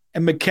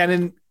 and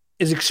McKinnon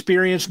is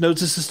experienced, knows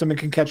the system, and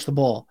can catch the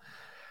ball.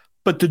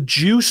 But the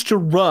juice to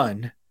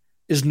run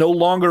is no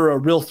longer a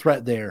real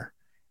threat there.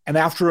 And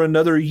after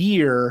another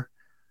year,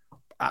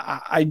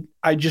 I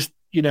just,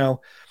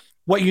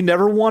 what you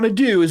never want to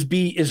do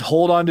is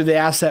hold on to the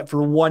asset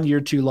for 1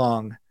 year too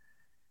long.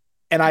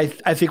 And I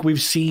think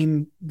we've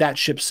seen that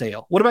ship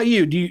sail. What about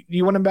you? Do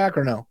you want him back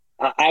or no?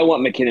 I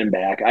want McKinnon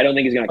back. I don't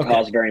think he's going to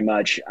cost very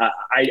much.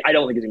 I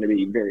don't think he's going to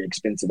be very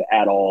expensive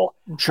at all.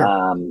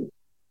 Sure.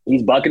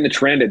 He's bucking the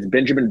trend. It's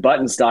Benjamin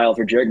Button style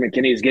for Jerick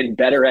McKinnon. He's getting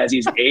better as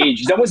he's aged.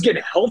 He's almost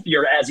getting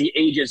healthier as he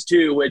ages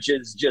too, which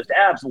is just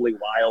absolutely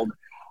wild.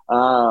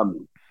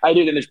 I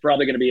do think there's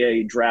probably going to be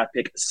a draft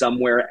pick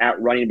somewhere at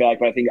running back,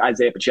 but I think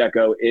Isaiah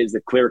Pacheco is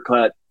the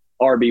clear-cut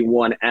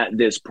RB1 at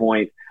this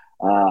point.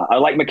 I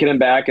like McKinnon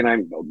back, and I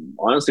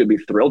honestly would be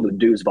thrilled with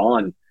Deuce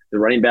Vaughn, the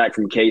running back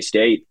from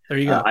K-State. There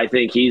you go. I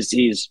think he's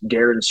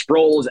Darren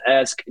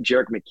Sproles-esque,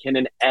 Jerick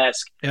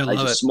McKinnon-esque. Yeah,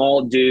 He's a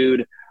small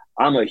dude.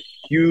 I'm a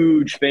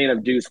huge fan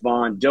of Deuce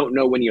Vaughn. Don't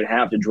know when you'd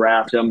have to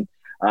draft him.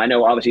 I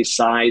know obviously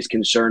size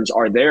concerns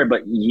are there,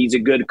 but he's a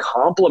good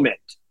complement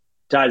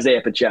to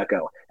Isaiah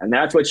Pacheco. And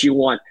that's what you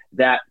want,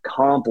 that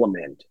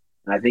complement.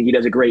 And I think he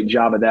does a great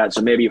job of that.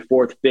 So maybe a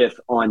 4th, 5th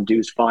on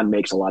Deuce Vaughn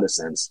makes a lot of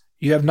sense.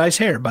 You have nice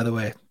hair, by the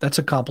way. That's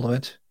a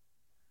compliment.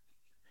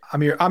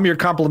 I'm your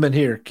compliment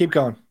here. Keep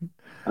going.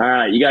 All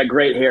right. You got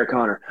great hair,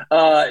 Connor.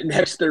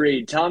 Next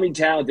three, Tommy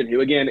Townsend,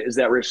 who again is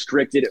that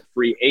restricted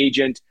free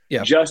agent.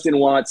 Yeah. Justin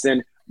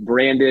Watson,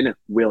 Brandon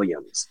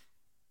Williams.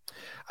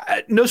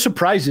 No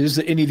surprises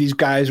that any of these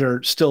guys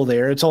are still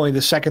there. It's only the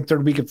 2nd,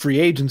 3rd week of free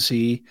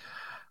agency.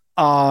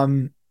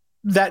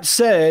 That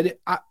said,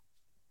 I'd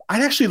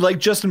actually like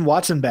Justin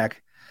Watson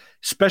back.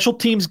 Special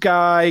teams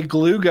guy,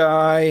 glue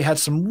guy, had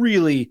some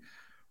really,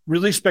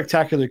 really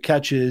spectacular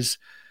catches.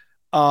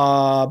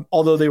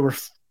 Although they were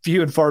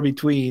few and far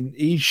between,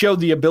 he showed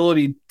the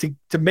ability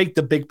to make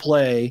the big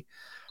play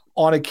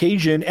on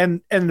occasion.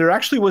 And there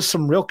actually was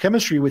some real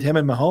chemistry with him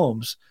and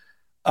Mahomes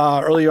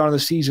early on in the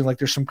season. Like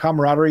there's some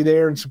camaraderie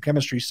there and some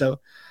chemistry. So,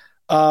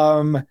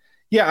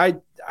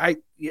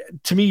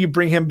 to me, you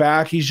bring him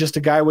back. He's just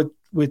a guy with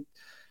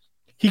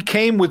he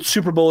came with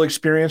Super Bowl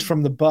experience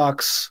from the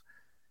Bucs.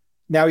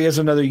 Now he has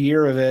another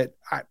year of it.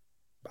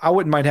 I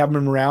wouldn't mind having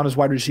him around as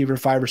wide receiver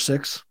 5 or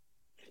 6.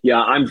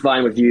 Yeah, I'm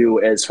fine with you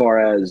as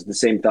far as the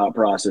same thought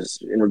process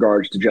in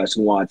regards to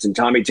Justin Watson.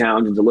 Tommy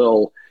Townsend's a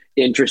little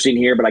interesting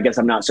here, but I guess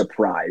I'm not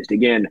surprised.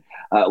 Again,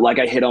 like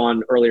I hit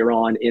on earlier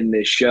on in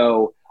this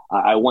show,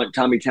 I want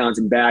Tommy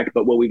Townsend back,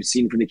 but what we've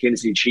seen from the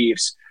Kansas City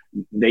Chiefs,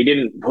 they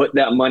didn't put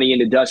that money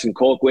into Dustin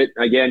Colquitt.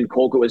 Again,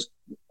 Colquitt was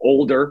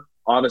older.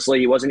 Obviously,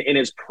 he wasn't in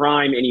his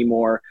prime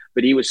anymore,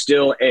 but he was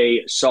still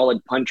a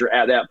solid punter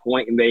at that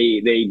point, and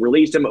they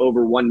released him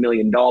over $1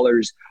 million.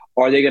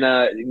 Are they going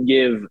to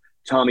give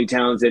Tommy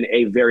Townsend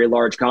a very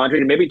large contract?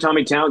 And maybe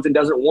Tommy Townsend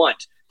doesn't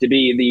want to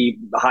be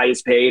the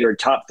highest paid or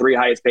top 3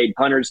 highest paid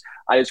punters.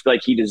 I just feel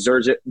like he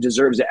deserves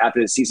it after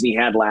the season he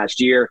had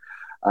last year.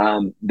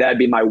 That'd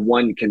be my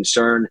one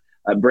concern.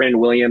 Brandon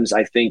Williams,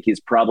 I think, is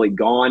probably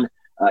gone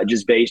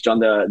just based on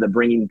the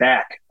bringing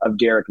back of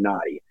Derek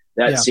Nottie.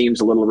 That seems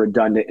a little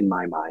redundant in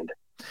my mind.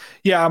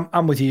 Yeah,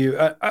 I'm with you.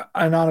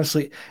 And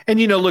honestly, and,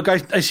 look,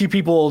 I see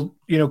people,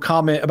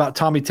 comment about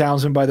Tommy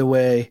Townsend, by the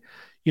way,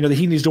 that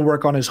he needs to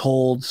work on his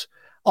holds.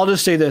 I'll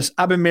just say this.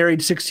 I've been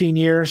married 16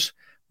 years.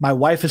 My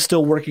wife is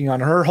still working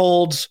on her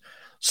holds.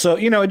 So,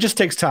 it just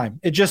takes time.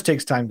 It just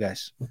takes time,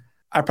 guys.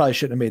 I probably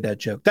shouldn't have made that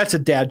joke. That's a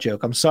dad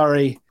joke. I'm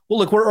sorry. Well,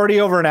 look, we're already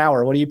over an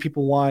hour. What do you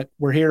people want?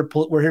 We're here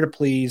to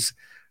please.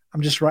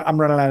 I'm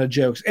running out of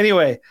jokes.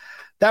 Anyway,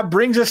 that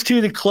brings us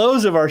to the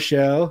close of our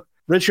show.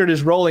 Richard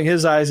is rolling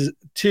his eyes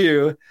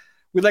too.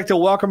 We'd like to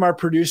welcome our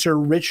producer,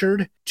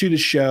 Richard, to the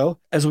show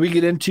as we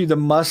get into the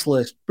must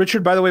list.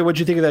 Richard, by the way, what'd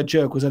you think of that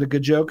joke? Was that a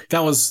good joke?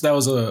 That was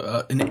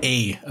an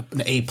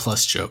A+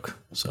 joke.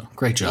 So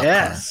great job.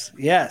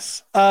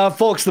 Yes.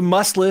 Folks, the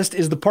must list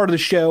is the part of the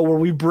show where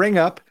we bring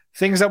up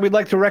things that we'd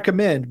like to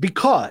recommend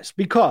because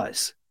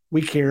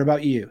we care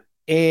about you.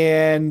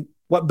 And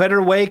what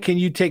better way can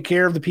you take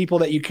care of the people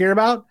that you care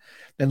about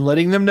than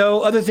letting them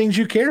know other things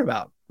you care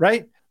about,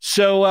 right?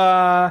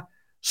 So,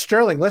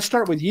 Sterling, let's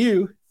start with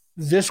you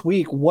this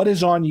week. What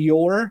is on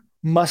your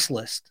must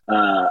list?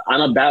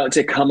 I'm About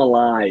to Come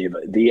Alive,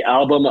 the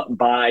album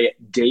by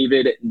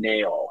David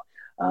Nail.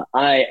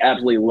 I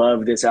absolutely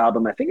love this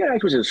album. I think it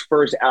actually was his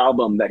first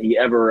album that he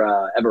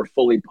ever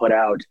fully put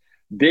out.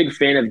 Big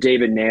fan of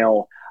David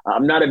Nail.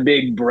 I'm not a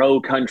big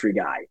bro country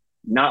guy.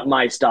 Not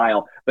my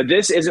style, but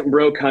this isn't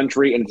bro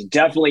country, and it's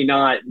definitely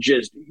not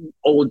just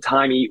old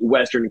timey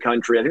Western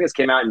country. I think this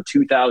came out in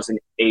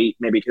 2008,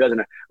 maybe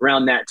 2000,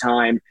 around that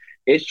time.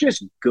 It's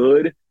just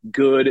good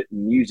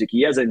music.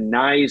 He has a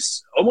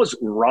nice, almost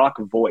rock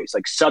voice,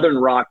 like Southern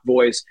rock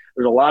voice.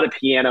 There's a lot of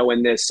piano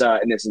in this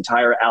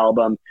entire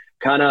album.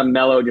 Kind of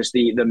mellow. Just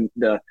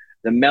the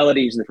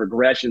melodies and the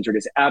progressions are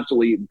just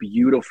absolutely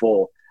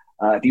beautiful.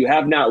 If you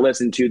have not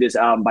listened to this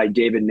album by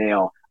David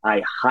Nail,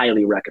 I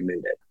highly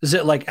recommend it. Is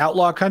it like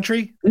outlaw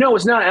country? No,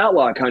 it's not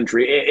outlaw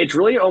country. It's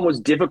really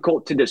almost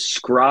difficult to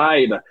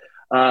describe.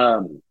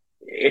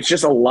 It's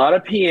just a lot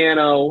of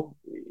piano.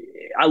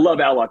 I love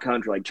outlaw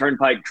country, like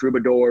Turnpike,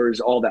 Troubadours,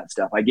 all that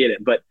stuff. I get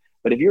it. But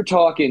if you're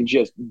talking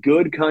just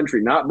good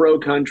country, not bro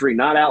country,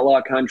 not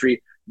outlaw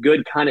country,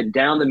 good kind of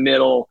down the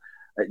middle,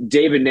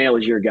 David Nail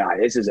is your guy.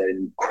 This is an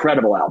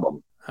incredible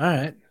album. All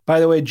right.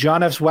 By the way,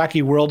 John F's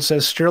Wacky World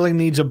says Sterling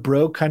needs a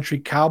bro country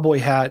cowboy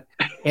hat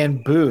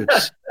and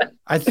boots.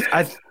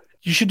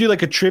 You should do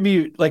like a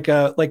tribute, like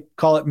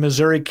call it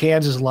Missouri,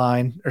 Kansas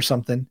line or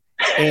something,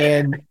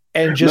 and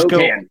just go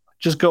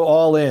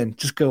all in.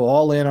 Just go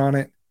all in on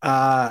it.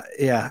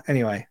 Yeah.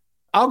 Anyway,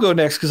 I'll go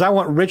next because I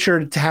want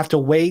Richard to have to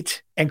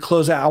wait and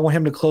close out. I want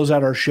him to close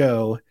out our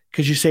show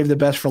because you saved the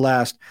best for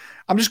last.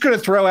 I'm just going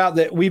to throw out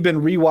that we've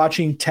been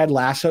rewatching Ted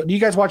Lasso. Do you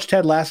guys watch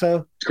Ted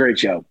Lasso? It's a great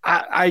show.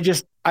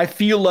 I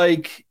feel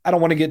like, I don't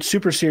want to get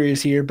super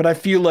serious here, but I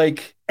feel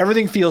like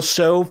everything feels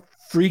so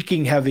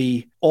freaking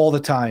heavy all the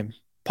time.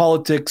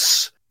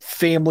 Politics,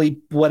 family,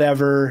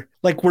 whatever.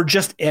 Like we're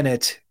just in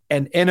it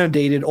and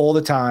inundated all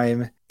the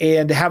time.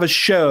 And to have a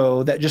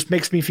show that just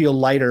makes me feel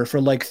lighter for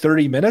like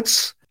 30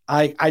 minutes,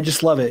 I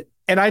just love it.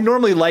 And I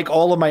normally like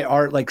all of my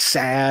art, like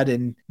sad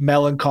and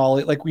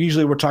melancholy. Like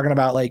usually we're talking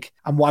about like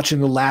I'm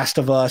watching The Last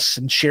of Us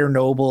and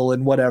Chernobyl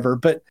and whatever.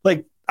 But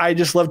like I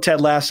just love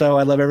Ted Lasso.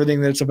 I love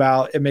everything that it's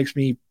about. It makes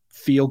me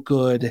feel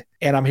good,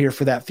 and I'm here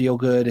for that feel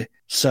good.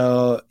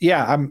 So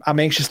yeah, I'm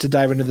anxious to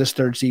dive into this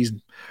third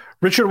season.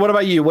 Richard, what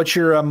about you? What's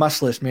your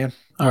must list, man?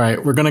 All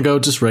right, we're gonna go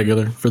just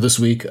regular for this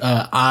week.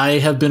 I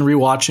have been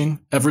rewatching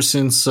ever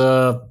since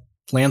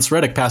Lance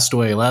Reddick passed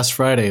away last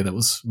Friday. That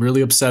was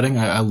really upsetting.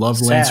 I love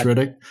Lance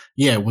Reddick.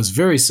 Yeah, it was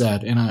very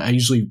sad, and I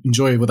usually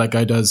enjoy what that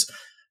guy does,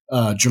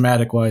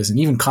 dramatic wise and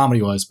even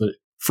comedy wise. But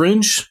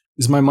Fringe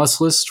is my must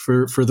list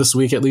for this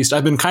week, at least.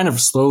 I've been kind of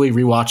slowly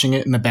rewatching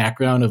it in the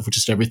background of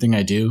just everything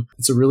I do.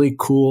 It's a really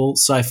cool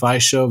sci-fi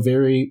show,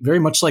 very, very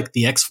much like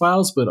the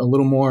X-Files, but a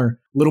little more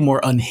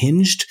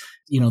unhinged.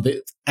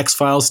 The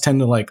X-Files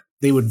tend to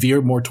they would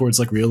veer more towards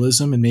like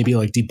realism and maybe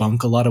like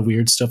debunk a lot of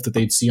weird stuff that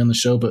they'd see on the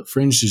show. But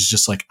Fringe is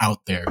just like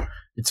out there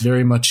It's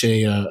very much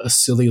a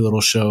silly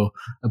little show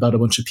about a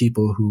bunch of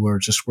people who are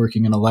just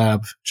working in a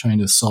lab trying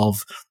to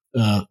solve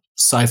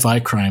sci-fi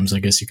crimes, I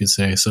guess you could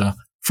say. So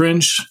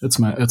Fringe, that's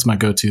my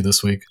go-to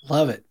this week.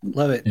 Love it.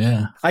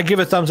 Yeah, I give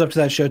a thumbs up to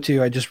that show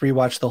too. I just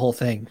rewatched the whole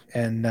thing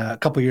and a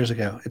couple years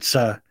ago. It's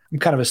I'm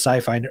kind of a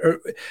sci-fi.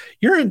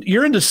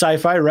 You're into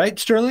sci-fi, right,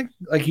 Sterling?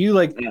 Like you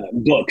like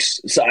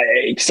books,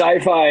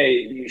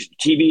 sci-fi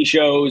TV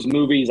shows,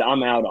 movies.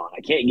 I'm out on.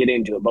 I can't get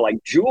into it, but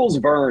like Jules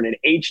Verne and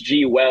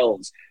H.G.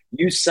 Wells,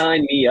 you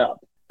sign me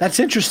up. That's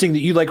interesting that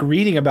you like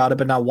reading about it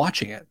but not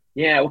watching it.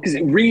 Yeah, because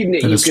reading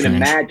it, you can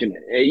imagine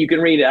it. You can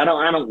read it. I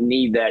don't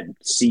need that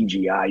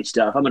CGI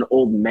stuff. I'm an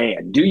old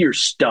man. Do your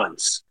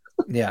stunts.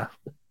 Yeah.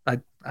 All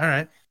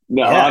right.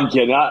 No, yeah. I'm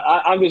kidding.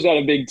 I'm just not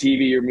a big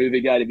TV or movie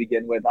guy to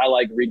begin with. I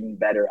like reading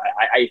better.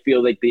 I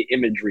feel like the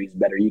imagery is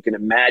better. You can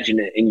imagine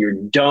it in your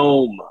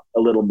dome a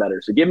little better.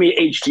 So give me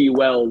H.G.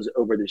 Wells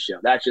over the show.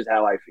 That's just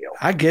how I feel.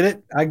 I get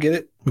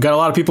it. We got a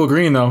lot of people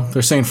agreeing, though.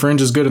 They're saying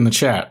Fringe is good in the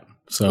chat.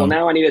 So. Well,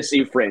 now I need to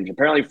see Fringe.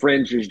 Apparently,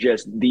 Fringe is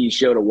just the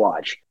show to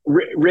watch.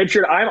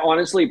 Richard, I'm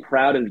honestly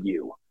proud of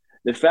you.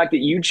 The fact that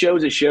you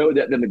chose a show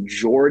that the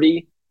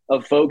majority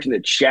of folks in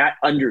the chat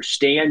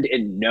understand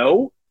and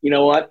know. You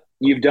know what?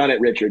 You've done it,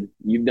 Richard.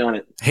 You've done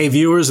it. Hey,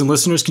 viewers and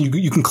listeners,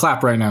 you can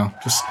clap right now.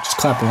 Just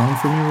clap along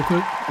for me real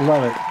quick.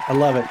 I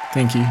love it.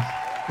 Thank you.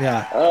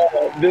 Yeah.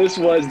 This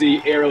was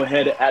the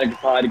Arrowhead Addict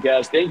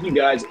Podcast. Thank you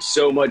guys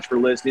so much for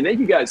listening. Thank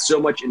you guys so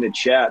much in the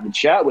chat. The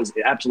chat was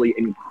absolutely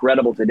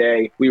incredible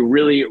today. We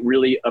really,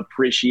 really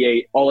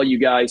appreciate all of you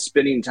guys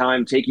spending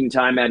time, taking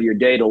time out of your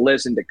day to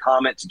listen, to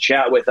comment, to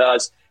chat with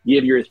us,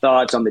 give your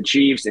thoughts on the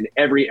Chiefs and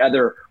every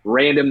other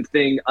random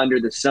thing under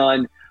the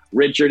sun.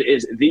 Richard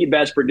is the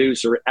best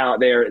producer out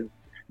there.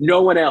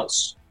 No one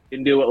else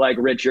can do it like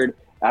Richard.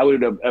 I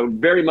would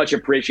very much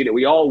appreciate it.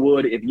 We all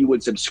would if you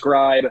would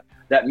subscribe.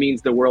 That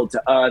means the world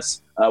to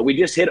us. We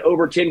just hit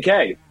over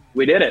 10K.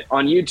 We did it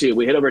on YouTube.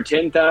 We hit over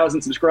 10,000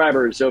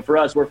 subscribers. So for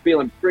us, we're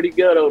feeling pretty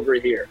good over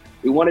here.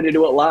 We wanted to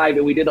do it live,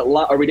 and we did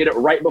it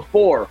right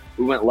before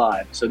we went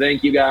live. So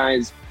thank you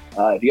guys.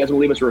 If you guys will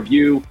leave us a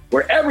review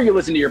wherever you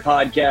listen to your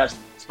podcast,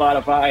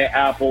 Spotify,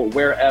 Apple,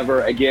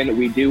 wherever. Again,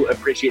 we do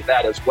appreciate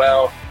that as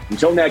well.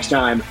 Until next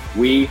time,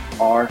 we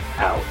are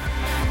out.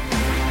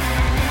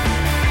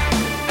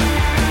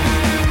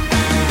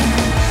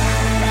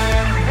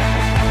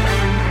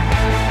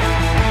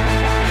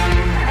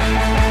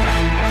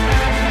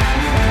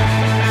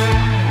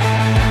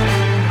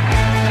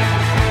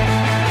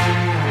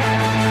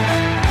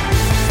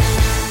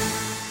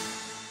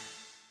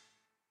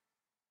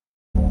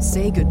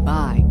 Say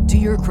goodbye to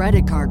your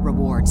credit card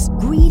rewards.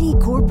 Greedy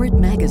corporate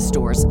mega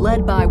stores,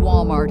 led by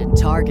Walmart and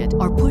Target,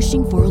 are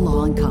pushing for a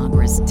law in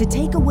Congress to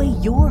take away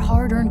your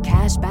hard-earned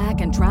cash back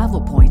and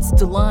travel points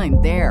to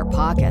line their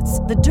pockets.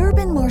 The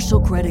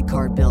Durbin-Marshall credit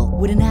card bill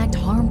would enact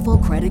harmful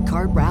credit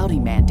card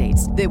routing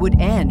mandates that would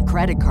end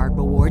credit card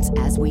rewards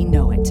as we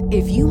know it.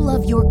 If you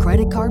love your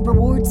credit card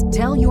rewards,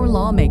 tell your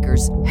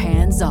lawmakers,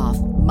 hands off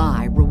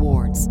my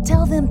rewards.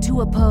 Tell them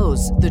to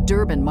oppose the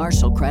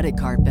Durbin-Marshall credit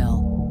card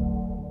bill.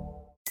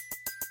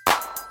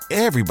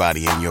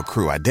 Everybody in your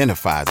crew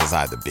identifies as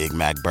either Big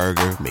Mac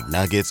Burger,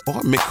 McNuggets, or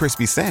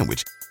McCrispy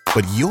Sandwich.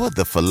 But you're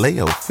the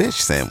Filet-O-Fish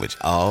Sandwich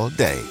all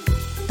day.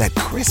 That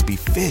crispy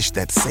fish,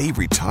 that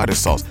savory tartar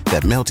sauce,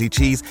 that melty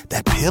cheese,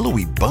 that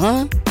pillowy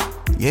bun.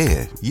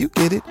 Yeah, you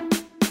get it.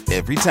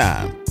 Every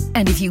time.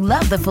 And if you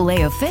love the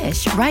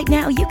Filet-O-Fish, right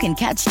now you can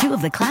catch two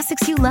of the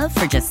classics you love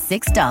for just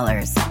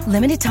 $6.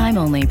 Limited time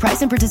only.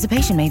 Price and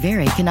participation may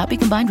vary. Cannot be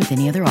combined with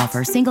any other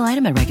offer. Single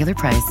item at regular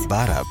price.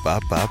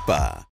 Ba-da-ba-ba-ba.